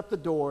had set up the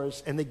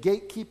doors, and the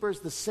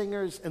gatekeepers, the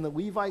singers, and the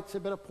Levites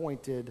had been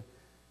appointed,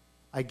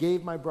 I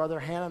gave my brother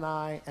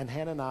Hanani and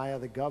Hananiah,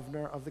 the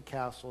governor of the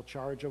castle,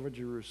 charge over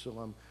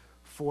Jerusalem,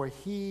 for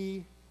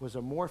he was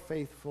a more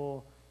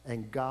faithful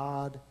and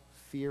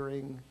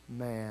God-fearing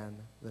man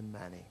than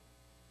many.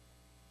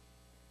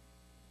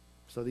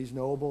 So these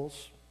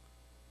nobles,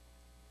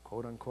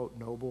 quote-unquote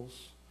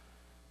nobles,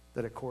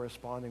 that are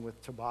corresponding with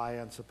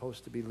Tobiah and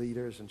supposed to be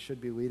leaders and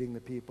should be leading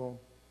the people.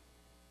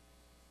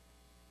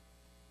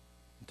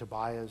 And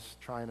Tobiah's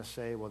trying to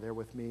say, well, they're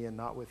with me and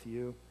not with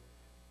you.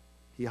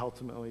 He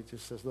ultimately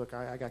just says, look,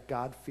 I got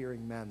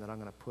God-fearing men that I'm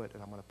going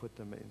to put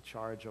them in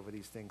charge over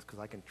these things because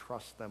I can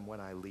trust them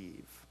when I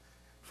leave.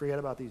 Forget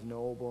about these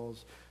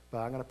nobles, but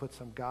I'm going to put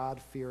some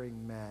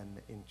God-fearing men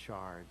in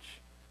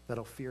charge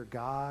that'll fear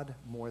God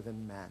more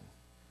than men.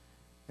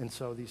 And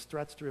so these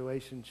threats to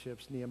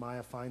relationships,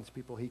 Nehemiah finds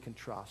people he can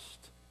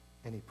trust,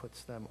 and he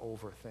puts them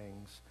over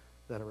things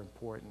that are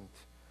important.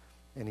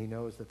 And he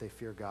knows that they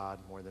fear God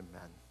more than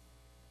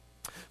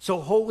men. So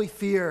holy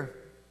fear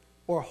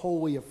or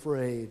wholly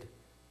afraid?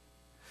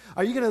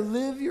 Are you going to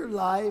live your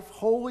life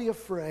wholly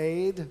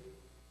afraid,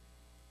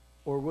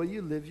 or will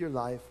you live your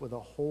life with a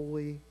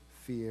holy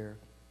fear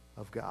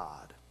of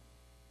God?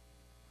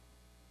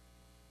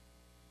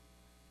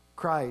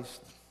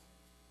 Christ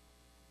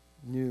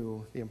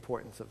knew the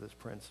importance of this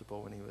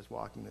principle when he was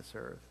walking this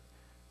earth.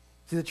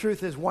 See, the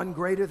truth is, one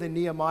greater than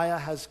Nehemiah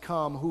has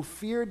come, who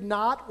feared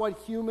not what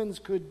humans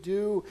could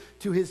do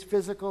to his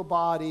physical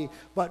body,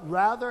 but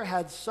rather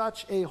had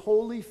such a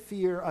holy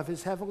fear of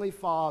his heavenly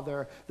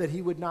Father that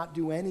he would not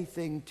do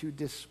anything to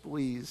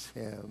displease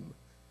him.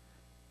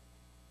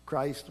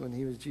 Christ,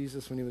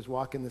 Jesus, when he was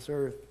walking this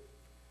earth,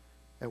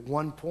 at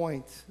one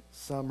point,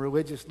 some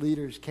religious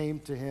leaders came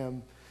to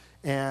him,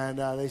 and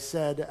they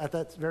said, at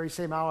that very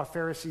same hour,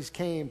 Pharisees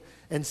came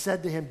and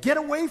said to him, "Get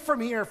away from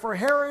here, for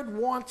Herod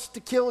wants to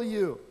kill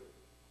you."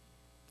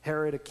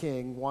 Herod, a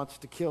king, wants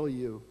to kill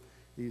you.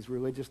 These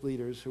religious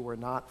leaders who were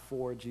not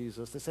for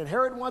Jesus. They said,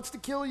 "Herod wants to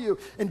kill you."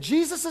 And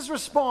Jesus'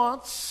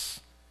 response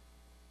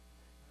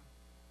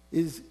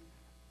is,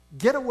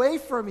 "Get away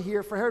from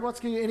here, for Herod wants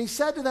to kill you." And he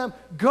said to them,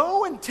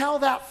 "Go and tell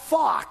that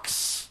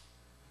fox,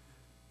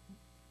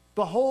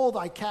 behold,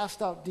 I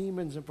cast out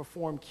demons and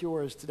perform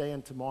cures today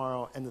and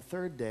tomorrow, and the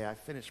third day I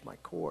finish my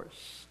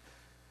course."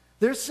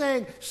 They're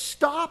saying,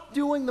 stop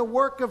doing the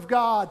work of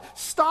God.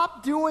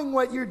 Stop doing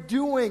what you're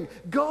doing.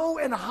 Go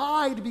and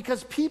hide,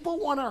 because people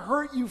want to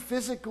hurt you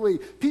physically.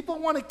 People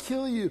want to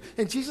kill you.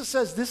 And Jesus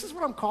says, this is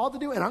what I'm called to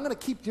do, and I'm going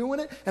to keep doing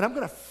it, and I'm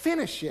going to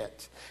finish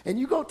it. And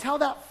you go tell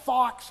that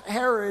fox,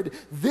 Herod,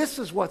 this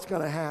is what's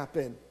going to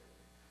happen.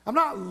 I'm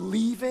not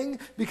leaving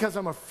because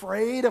I'm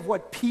afraid of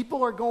what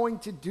people are going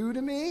to do to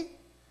me.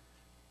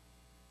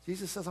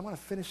 Jesus says, I'm going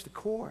to finish the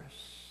course.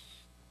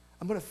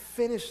 I'm going to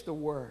finish the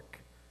work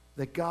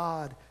that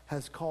God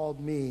has called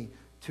me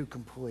to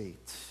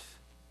complete.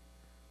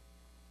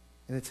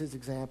 And it's his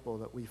example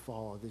that we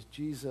follow. This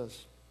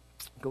Jesus,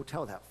 go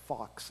tell that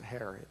fox,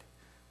 Herod,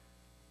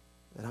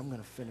 that I'm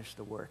going to finish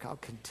the work. I'll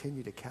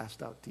continue to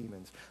cast out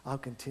demons. I'll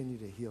continue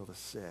to heal the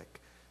sick.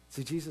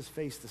 See, Jesus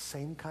faced the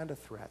same kind of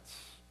threats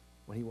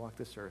when he walked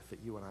this earth that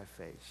you and I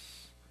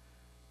face.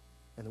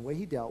 And the way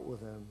he dealt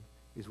with them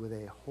is with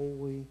a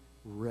holy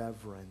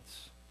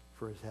reverence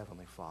for his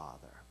heavenly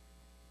Father.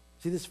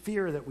 See, this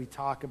fear that we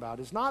talk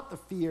about is not the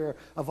fear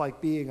of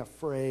like being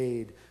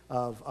afraid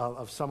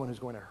of someone who's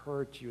going to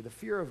hurt you. The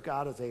fear of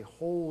God is a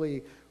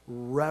holy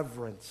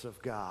reverence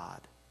of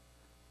God,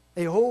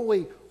 a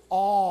holy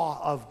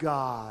awe of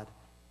God.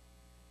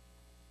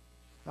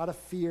 Not a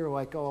fear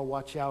like, oh,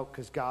 watch out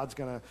because God's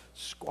going to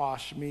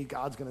squash me.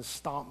 God's going to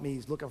stomp me.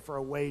 He's looking for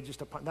a way just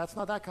to punch. That's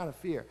not that kind of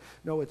fear.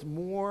 No, it's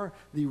more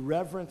the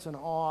reverence and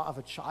awe of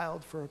a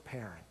child for a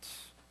parent.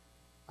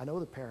 I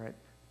know the parent.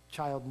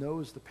 Child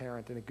knows the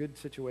parent in a good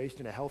situation,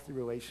 in a healthy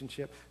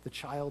relationship. The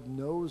child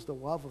knows the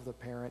love of the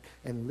parent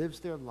and lives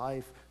their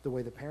life the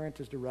way the parent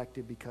is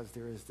directed, because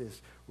there is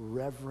this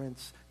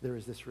reverence, there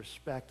is this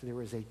respect,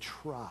 there is a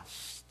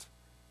trust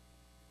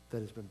that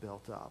has been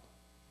built up.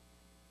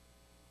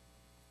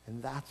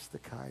 And that's the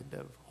kind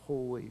of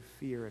holy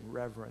fear and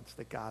reverence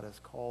that God has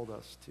called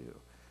us to.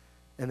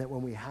 And that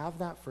when we have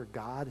that for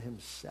God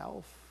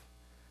himself,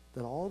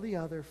 that all the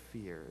other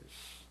fears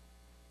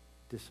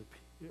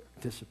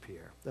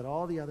disappear, that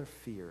all the other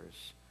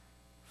fears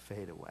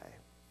fade away.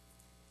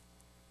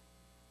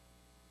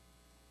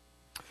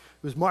 It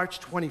was March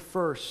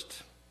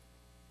 21st,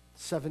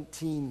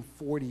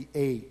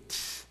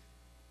 1748.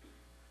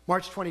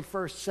 March 21st,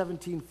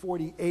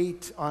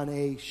 1748, on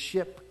a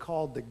ship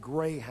called the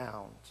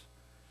Greyhound,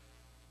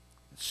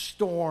 a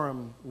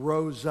storm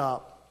rose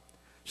up,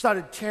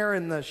 started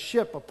tearing the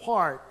ship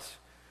apart.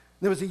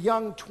 There was a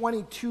young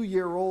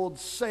 22-year-old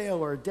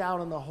sailor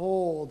down in the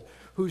hold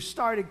who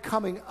started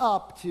coming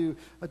up to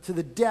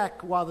the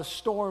deck while the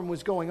storm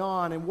was going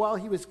on. And while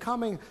he was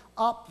coming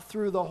up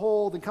through the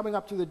hold and coming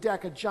up through the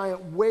deck, a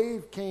giant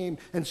wave came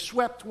and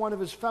swept one of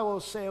his fellow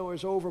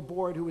sailors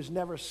overboard, who was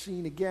never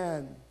seen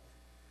again.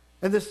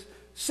 And this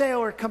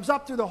sailor comes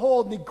up through the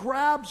hold, and he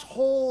grabs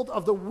hold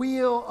of the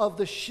wheel of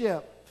the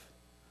ship.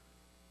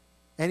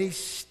 And he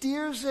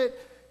steers it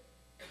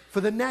for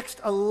the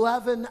next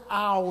 11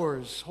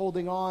 hours,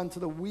 holding on to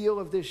the wheel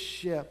of this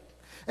ship.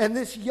 And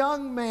this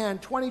young man,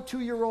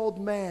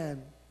 22-year-old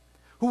man,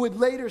 who would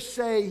later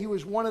say he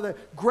was one of the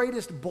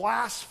greatest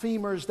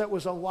blasphemers that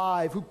was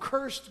alive, who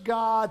cursed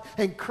God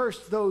and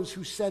cursed those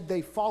who said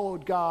they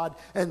followed God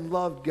and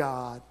loved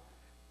God.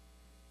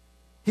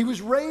 He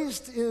was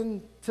raised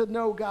to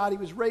know God. He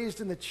was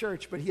raised in the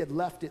church, but he had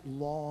left it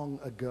long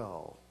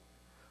ago.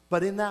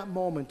 But in that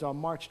moment, on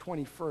March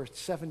 21st,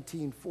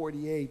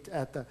 1748,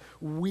 at the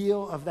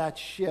wheel of that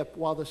ship,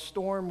 while the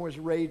storm was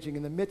raging,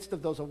 in the midst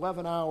of those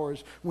 11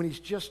 hours, when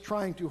he's just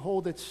trying to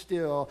hold it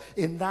still,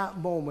 in that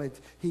moment,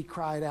 he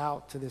cried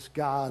out to this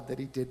God that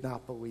he did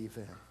not believe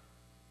in.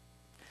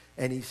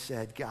 And he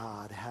said,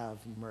 God, have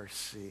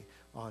mercy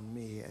on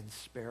me and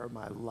spare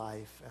my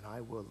life, and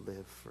I will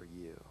live for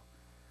you.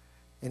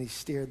 And he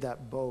steered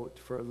that boat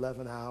for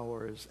 11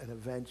 hours, and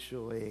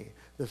eventually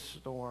the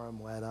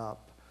storm let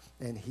up,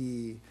 and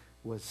he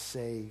was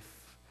safe.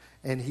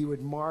 And he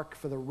would mark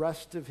for the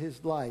rest of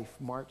his life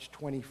March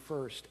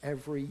 21st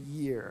every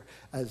year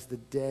as the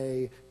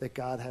day that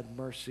God had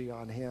mercy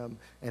on him,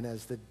 and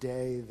as the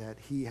day that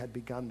he had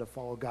begun to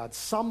follow God.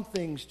 Some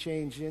things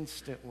change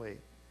instantly.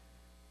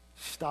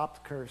 He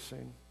stopped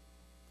cursing.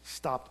 He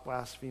stopped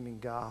blaspheming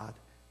God.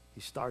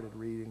 He started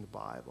reading the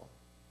Bible.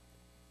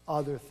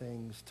 Other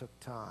things took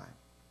time.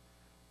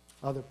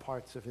 Other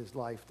parts of his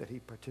life that he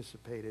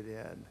participated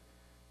in,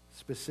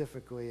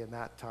 specifically in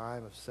that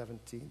time of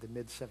the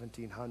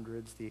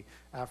mid-1700s, the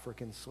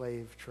African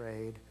slave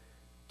trade,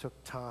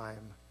 took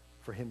time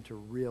for him to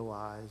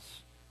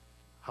realize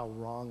how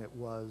wrong it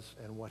was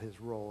and what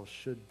his role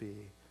should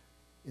be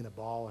in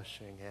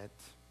abolishing it.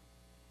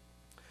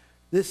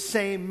 This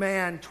same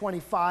man,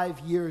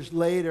 25 years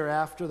later,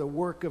 after the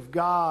work of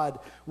God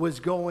was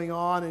going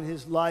on in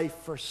his life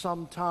for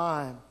some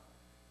time,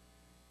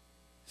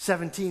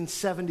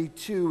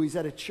 1772, he's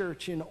at a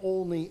church in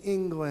Olney,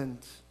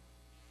 England,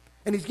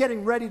 and he's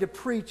getting ready to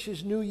preach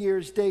his New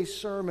Year's Day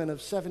sermon of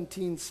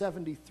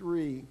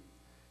 1773. He's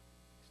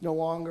no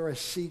longer a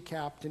sea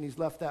captain. He's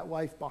left that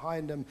life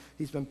behind him.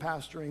 He's been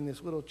pastoring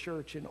this little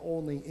church in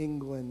Olney,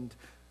 England.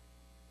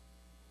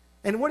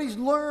 And what he's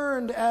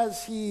learned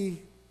as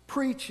he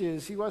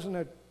preaches, he wasn't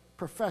a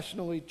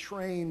professionally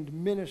trained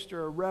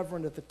minister or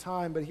reverend at the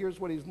time, but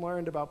here's what he's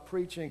learned about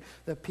preaching,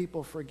 that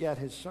people forget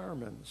his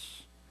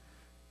sermons.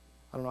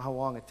 I don't know how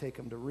long it took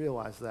him to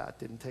realize that.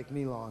 Didn't take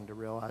me long to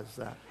realize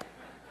that.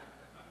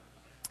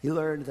 He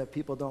learned that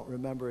people don't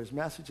remember his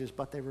messages,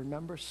 but they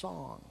remember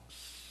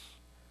songs.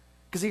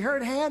 Because he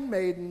heard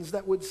handmaidens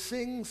that would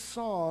sing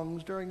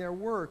songs during their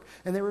work,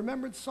 and they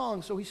remembered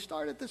songs, so he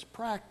started this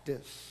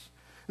practice.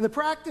 And the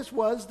practice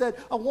was that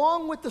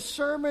along with the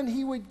sermon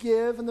he would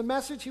give and the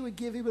message he would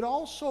give, he would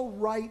also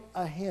write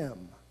a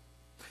hymn.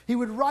 He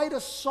would write a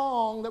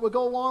song that would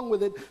go along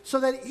with it so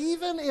that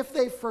even if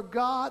they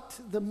forgot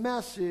the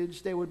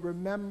message, they would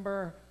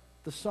remember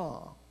the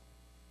song.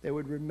 They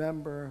would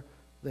remember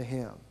the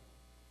hymn.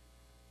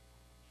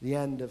 The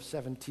end of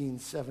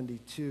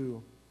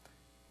 1772,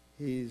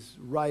 he's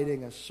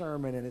writing a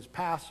sermon, and his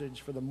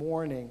passage for the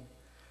morning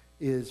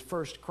is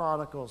 1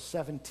 Chronicles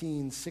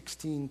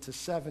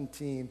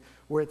 17:16-17,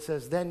 where it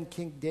says, "Then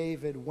King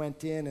David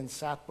went in and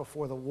sat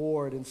before the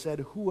Lord and said,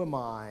 'Who am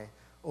I,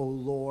 O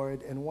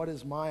Lord, and what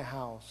is my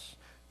house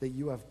that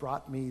you have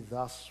brought me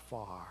thus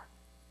far?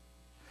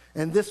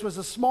 And this was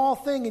a small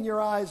thing in your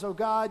eyes, O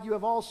God. You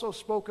have also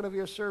spoken of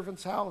your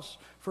servant's house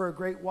for a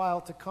great while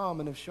to come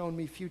and have shown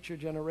me future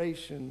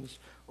generations,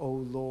 O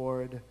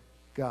Lord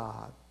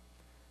God.'"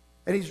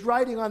 And he's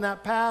writing on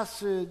that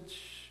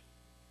passage,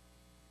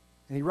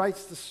 and he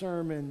writes the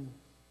sermon,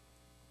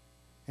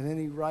 and then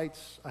he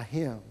writes a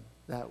hymn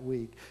that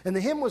week. And the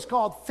hymn was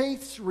called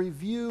Faith's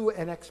Review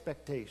and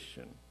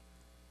Expectation.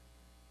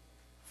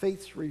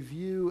 Faith's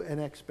Review and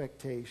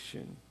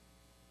Expectation.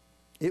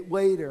 It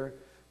later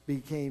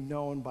became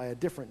known by a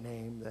different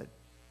name that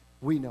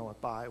we know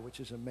it by, which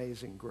is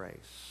Amazing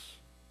Grace.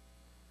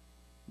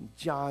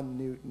 John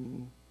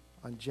Newton,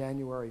 on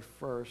January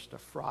 1st, a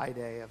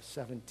Friday of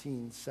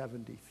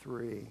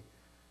 1773,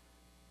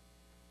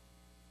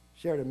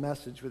 shared a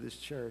message with his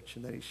church,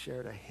 and then he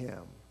shared a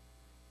hymn.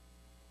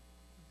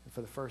 And for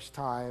the first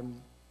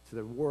time to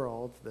the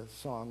world, the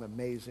song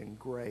Amazing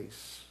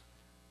Grace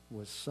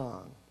was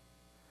sung.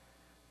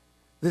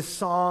 This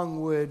song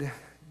would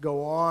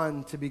go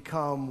on to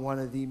become one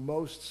of the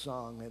most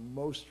sung and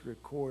most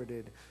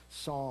recorded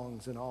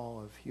songs in all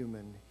of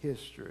human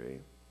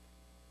history.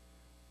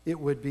 It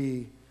would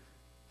be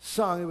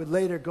sung, it would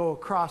later go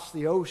across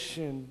the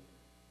ocean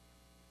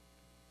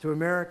to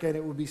America, and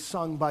it would be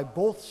sung by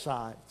both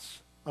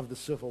sides of the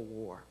Civil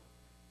War.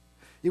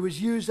 It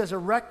was used as a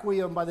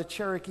requiem by the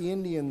Cherokee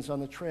Indians on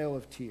the Trail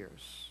of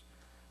Tears.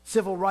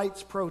 Civil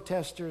rights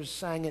protesters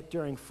sang it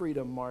during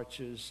freedom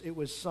marches. It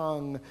was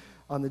sung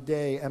on the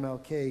day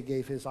MLK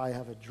gave his "I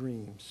Have a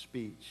Dream"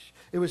 speech.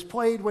 It was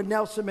played when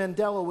Nelson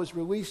Mandela was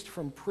released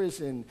from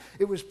prison.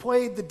 It was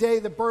played the day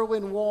the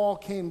Berlin Wall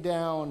came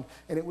down,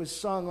 and it was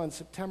sung on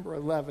September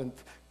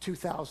 11th,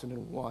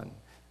 2001,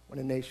 when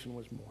a nation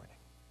was mourning.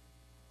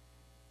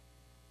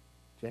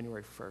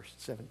 January 1st,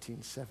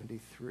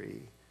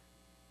 1773,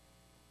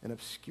 an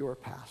obscure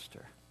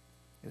pastor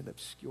in an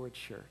obscure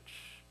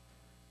church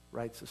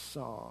writes a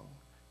song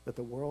that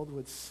the world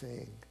would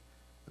sing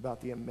about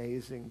the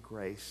amazing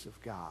grace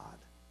of God.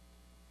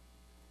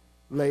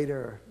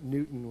 Later,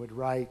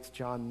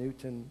 John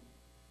Newton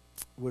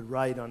would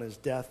write on his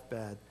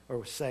deathbed,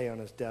 or say on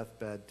his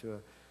deathbed to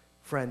a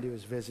friend who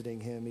was visiting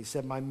him, he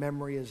said, "My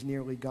memory is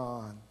nearly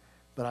gone,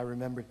 but I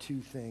remember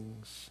two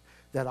things,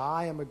 that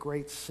I am a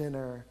great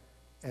sinner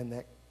and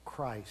that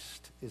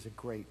Christ is a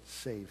great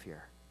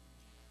Savior."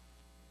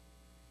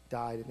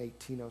 Died in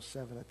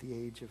 1807 at the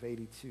age of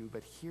 82.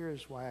 But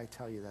here's why I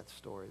tell you that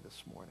story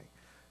this morning.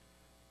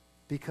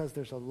 Because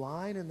there's a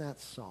line in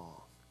that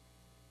song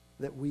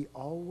that we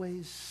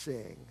always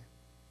sing,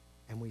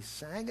 and we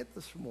sang it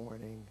this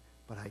morning,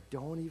 but I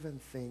don't even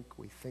think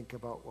we think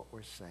about what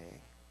we're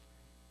saying.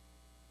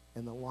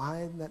 And the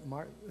line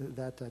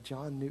that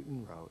John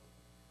Newton wrote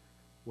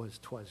was,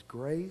 "'Twas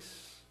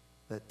grace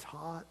that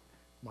taught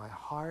my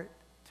heart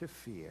to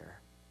fear,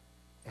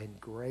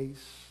 and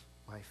grace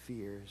my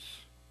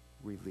fears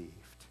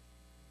relieved."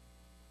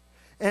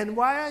 And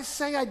why I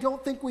say I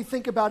don't think we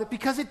think about it,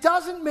 because it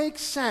doesn't make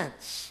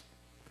sense.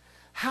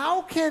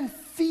 How can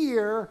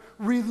fear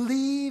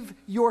relieve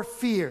your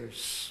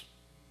fears?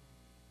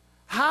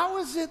 How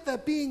is it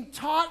that being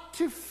taught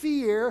to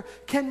fear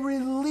can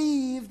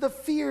relieve the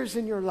fears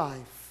in your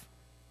life?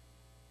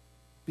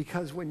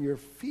 Because when you're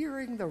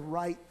fearing the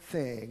right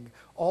thing,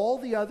 all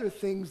the other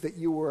things that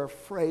you were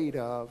afraid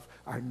of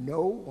are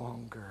no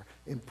longer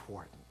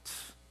important.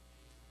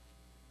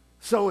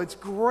 So it's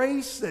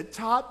grace that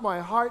taught my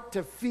heart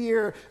to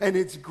fear, and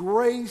it's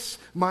grace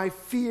my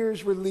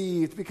fears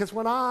relieved. Because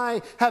when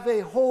I have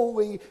a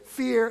holy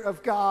fear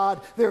of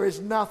God, there is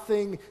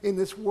nothing in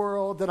this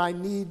world that I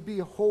need be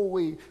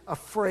wholly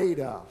afraid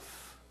of.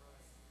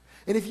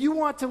 And if you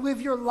want to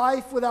live your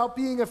life without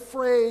being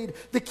afraid,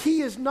 the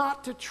key is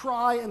not to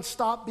try and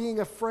stop being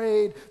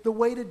afraid. The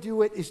way to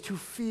do it is to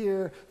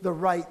fear the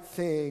right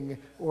thing,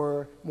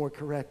 or more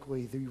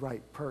correctly, the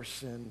right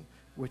person,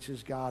 which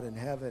is God in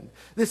heaven.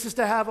 This is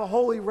to have a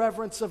holy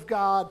reverence of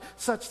God,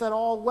 such that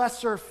all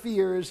lesser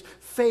fears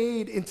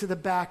fade into the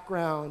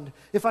background.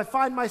 If I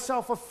find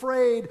myself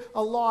afraid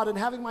a lot and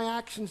having my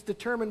actions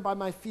determined by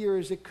my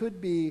fears, it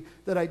could be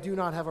that I do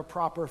not have a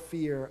proper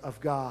fear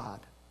of God.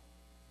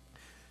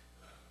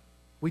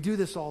 We do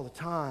this all the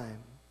time.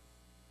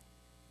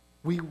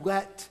 We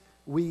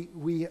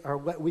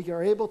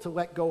are able to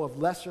let go of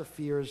lesser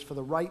fears for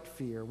the right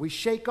fear. We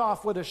shake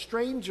off what a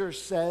stranger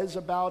says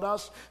about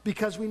us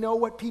because we know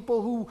what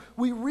people who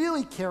we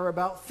really care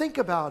about think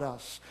about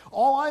us.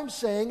 All I'm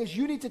saying is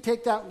you need to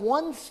take that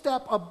one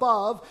step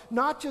above,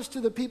 not just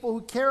to the people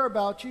who care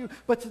about you,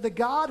 but to the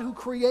God who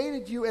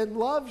created you and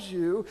loves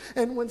you.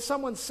 And when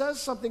someone says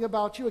something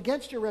about you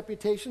against your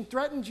reputation,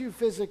 threatens you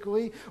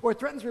physically, or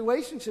threatens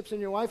relationships in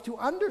your life, to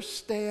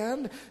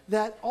understand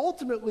that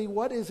ultimately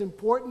what is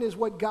important is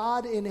what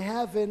God in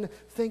heaven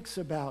thinks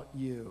about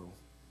you.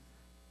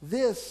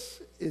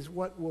 This is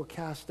what will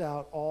cast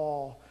out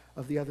all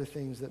of the other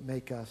things that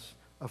make us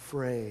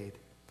afraid.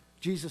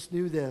 Jesus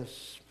knew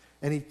this,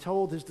 and he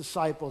told his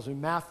disciples in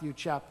Matthew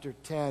chapter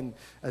 10,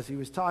 as he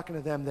was talking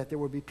to them, that there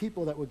would be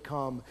people that would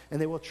come,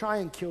 and they will try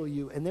and kill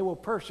you, and they will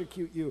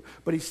persecute you.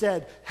 But he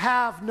said,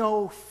 have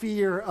no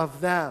fear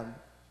of them.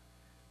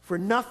 For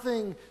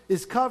nothing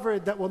is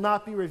covered that will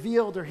not be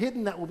revealed, or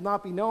hidden that will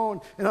not be known.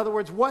 In other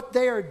words, what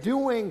they are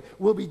doing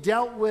will be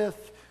dealt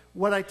with.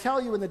 What I tell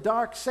you in the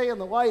dark, say in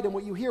the light, and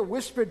what you hear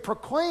whispered,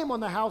 proclaim on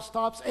the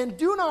housetops, and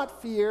do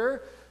not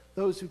fear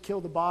those who kill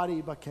the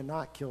body but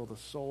cannot kill the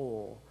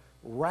soul.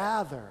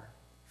 Rather,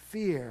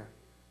 fear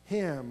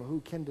him who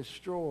can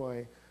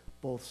destroy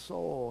both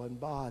soul and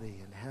body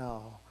in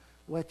hell.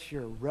 Let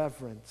your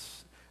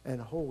reverence and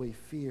holy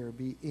fear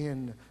be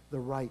in the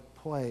right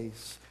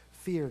place.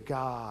 Fear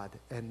God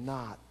and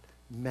not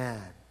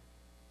men.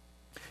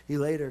 He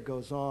later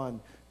goes on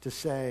to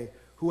say,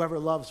 whoever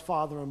loves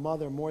father and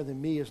mother more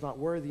than me is not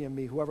worthy of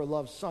me. Whoever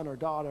loves son or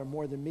daughter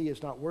more than me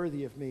is not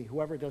worthy of me.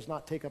 Whoever does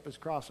not take up his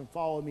cross and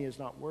follow me is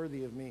not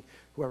worthy of me.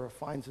 Whoever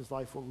finds his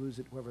life will lose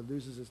it. Whoever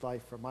loses his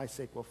life for my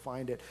sake will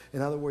find it.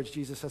 In other words,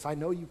 Jesus says, I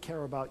know you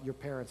care about your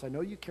parents. I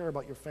know you care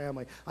about your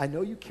family. I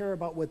know you care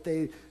about what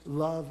they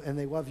love, and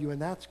they love you,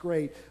 and that's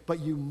great. But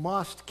you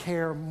must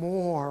care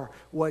more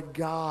what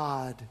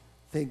God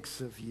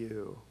thinks of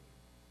you.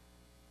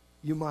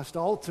 You must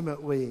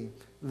ultimately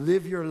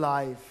live your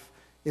life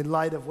in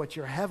light of what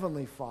your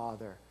heavenly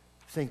Father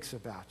thinks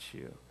about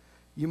you.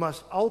 You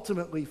must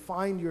ultimately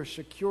find your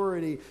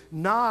security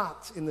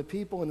not in the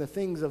people and the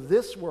things of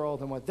this world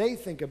and what they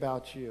think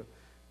about you,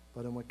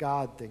 but in what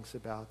God thinks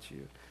about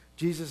you.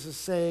 Jesus is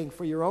saying,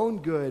 for your own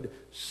good,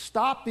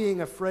 stop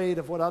being afraid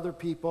of what other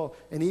people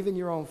and even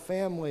your own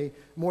family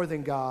more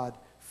than God.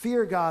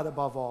 Fear God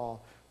above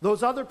all.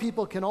 Those other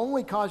people can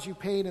only cause you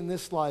pain in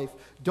this life.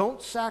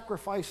 Don't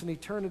sacrifice an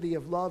eternity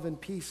of love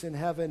and peace in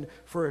heaven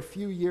for a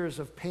few years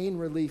of pain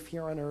relief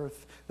here on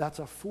earth. That's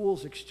a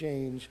fool's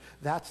exchange.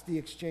 That's the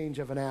exchange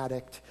of an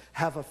addict.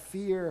 Have a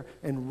fear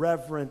and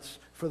reverence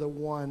for the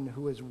one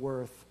who is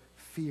worth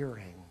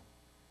fearing.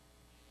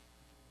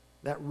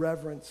 That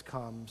reverence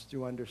comes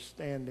through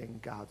understanding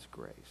God's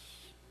grace.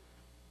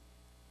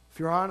 If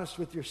you're honest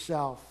with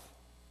yourself,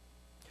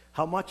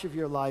 how much of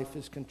your life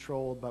is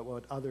controlled by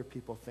what other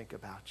people think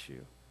about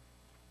you?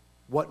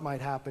 What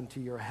might happen to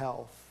your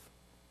health?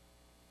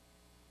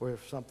 Or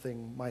if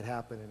something might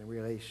happen in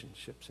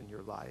relationships in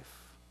your life?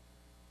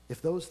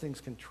 If those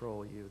things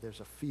control you, there's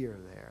a fear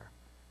there.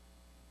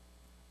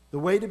 The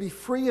way to be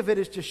free of it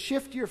is to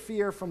shift your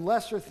fear from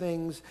lesser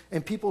things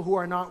and people who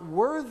are not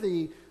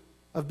worthy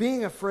of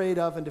being afraid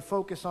of, and to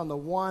focus on the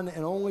one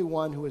and only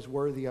one who is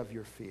worthy of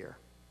your fear.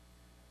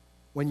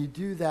 When you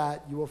do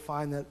that, you will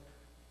find that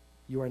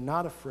you are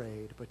not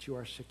afraid, but you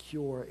are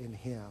secure in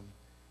him.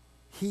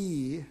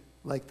 He,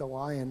 like the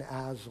lion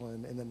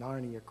Aslan in the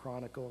Narnia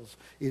Chronicles,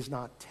 is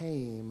not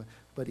tame,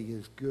 but he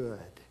is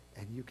good,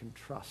 and you can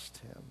trust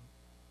him.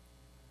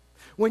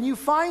 When you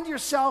find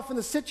yourself in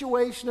the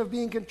situation of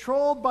being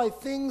controlled by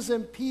things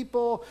and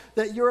people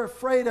that you're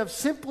afraid of,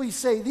 simply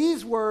say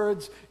these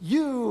words: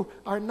 you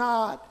are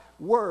not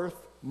worth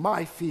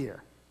my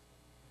fear.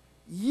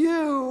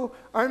 You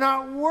are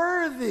not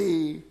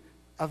worthy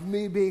of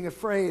me being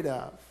afraid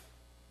of.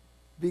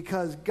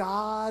 Because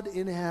God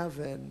in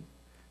heaven,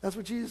 that's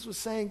what Jesus was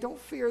saying. Don't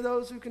fear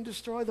those who can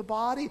destroy the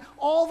body.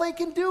 All they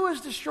can do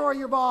is destroy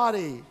your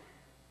body.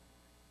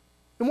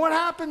 And what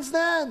happens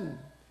then?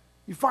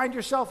 You find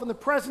yourself in the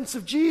presence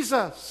of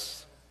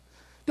Jesus.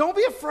 Don't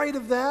be afraid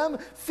of them.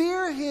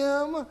 Fear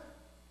him.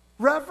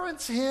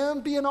 Reverence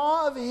him. Be in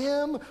awe of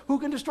him who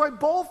can destroy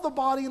both the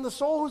body and the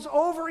soul, who's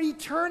over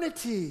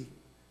eternity.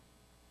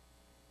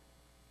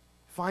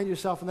 Find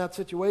yourself in that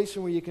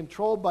situation where you're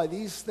controlled by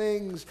these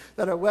things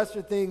that are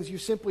lesser things. You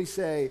simply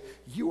say,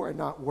 you are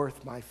not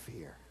worth my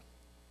fear.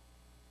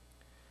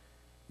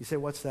 You say,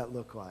 what's that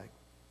look like?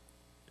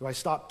 Do I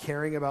stop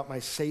caring about my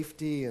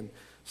safety and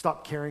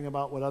stop caring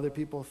about what other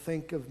people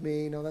think of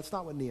me? No, that's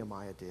not what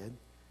Nehemiah did.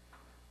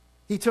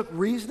 He took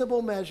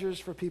reasonable measures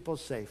for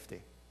people's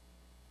safety.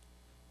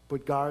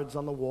 Put guards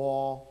on the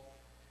wall.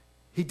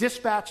 He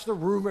dispatched the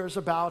rumors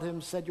about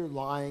him, said you're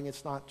lying,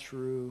 it's not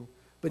true.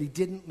 But he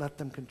didn't let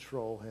them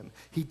control him.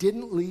 He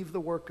didn't leave the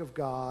work of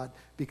God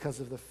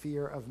because of the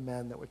fear of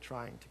men that were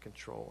trying to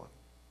control him.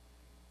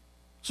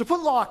 So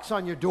put locks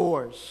on your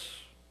doors,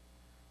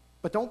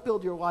 but don't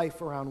build your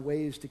life around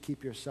ways to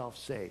keep yourself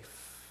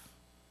safe.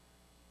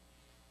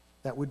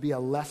 That would be a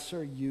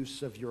lesser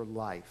use of your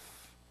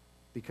life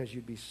because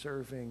you'd be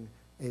serving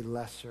a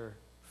lesser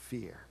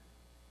fear.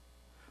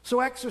 So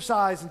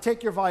exercise and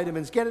take your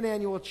vitamins, get an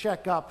annual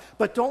checkup,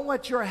 but don't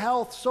let your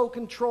health so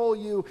control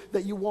you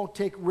that you won't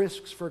take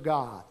risks for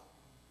God.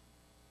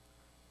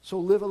 So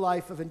live a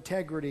life of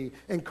integrity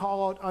and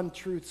call out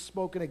untruths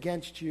spoken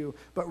against you,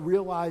 but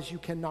realize you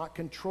cannot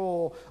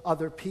control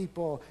other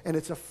people, and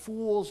it's a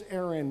fool's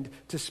errand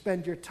to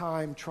spend your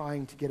time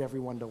trying to get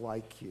everyone to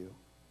like you.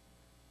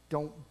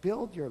 Don't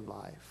build your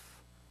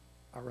life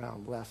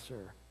around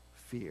lesser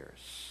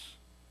fears.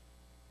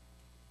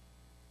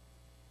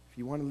 If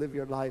you want to live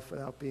your life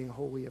without being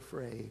wholly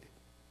afraid,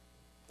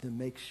 then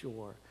make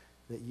sure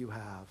that you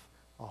have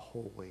a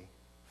holy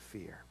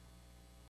fear.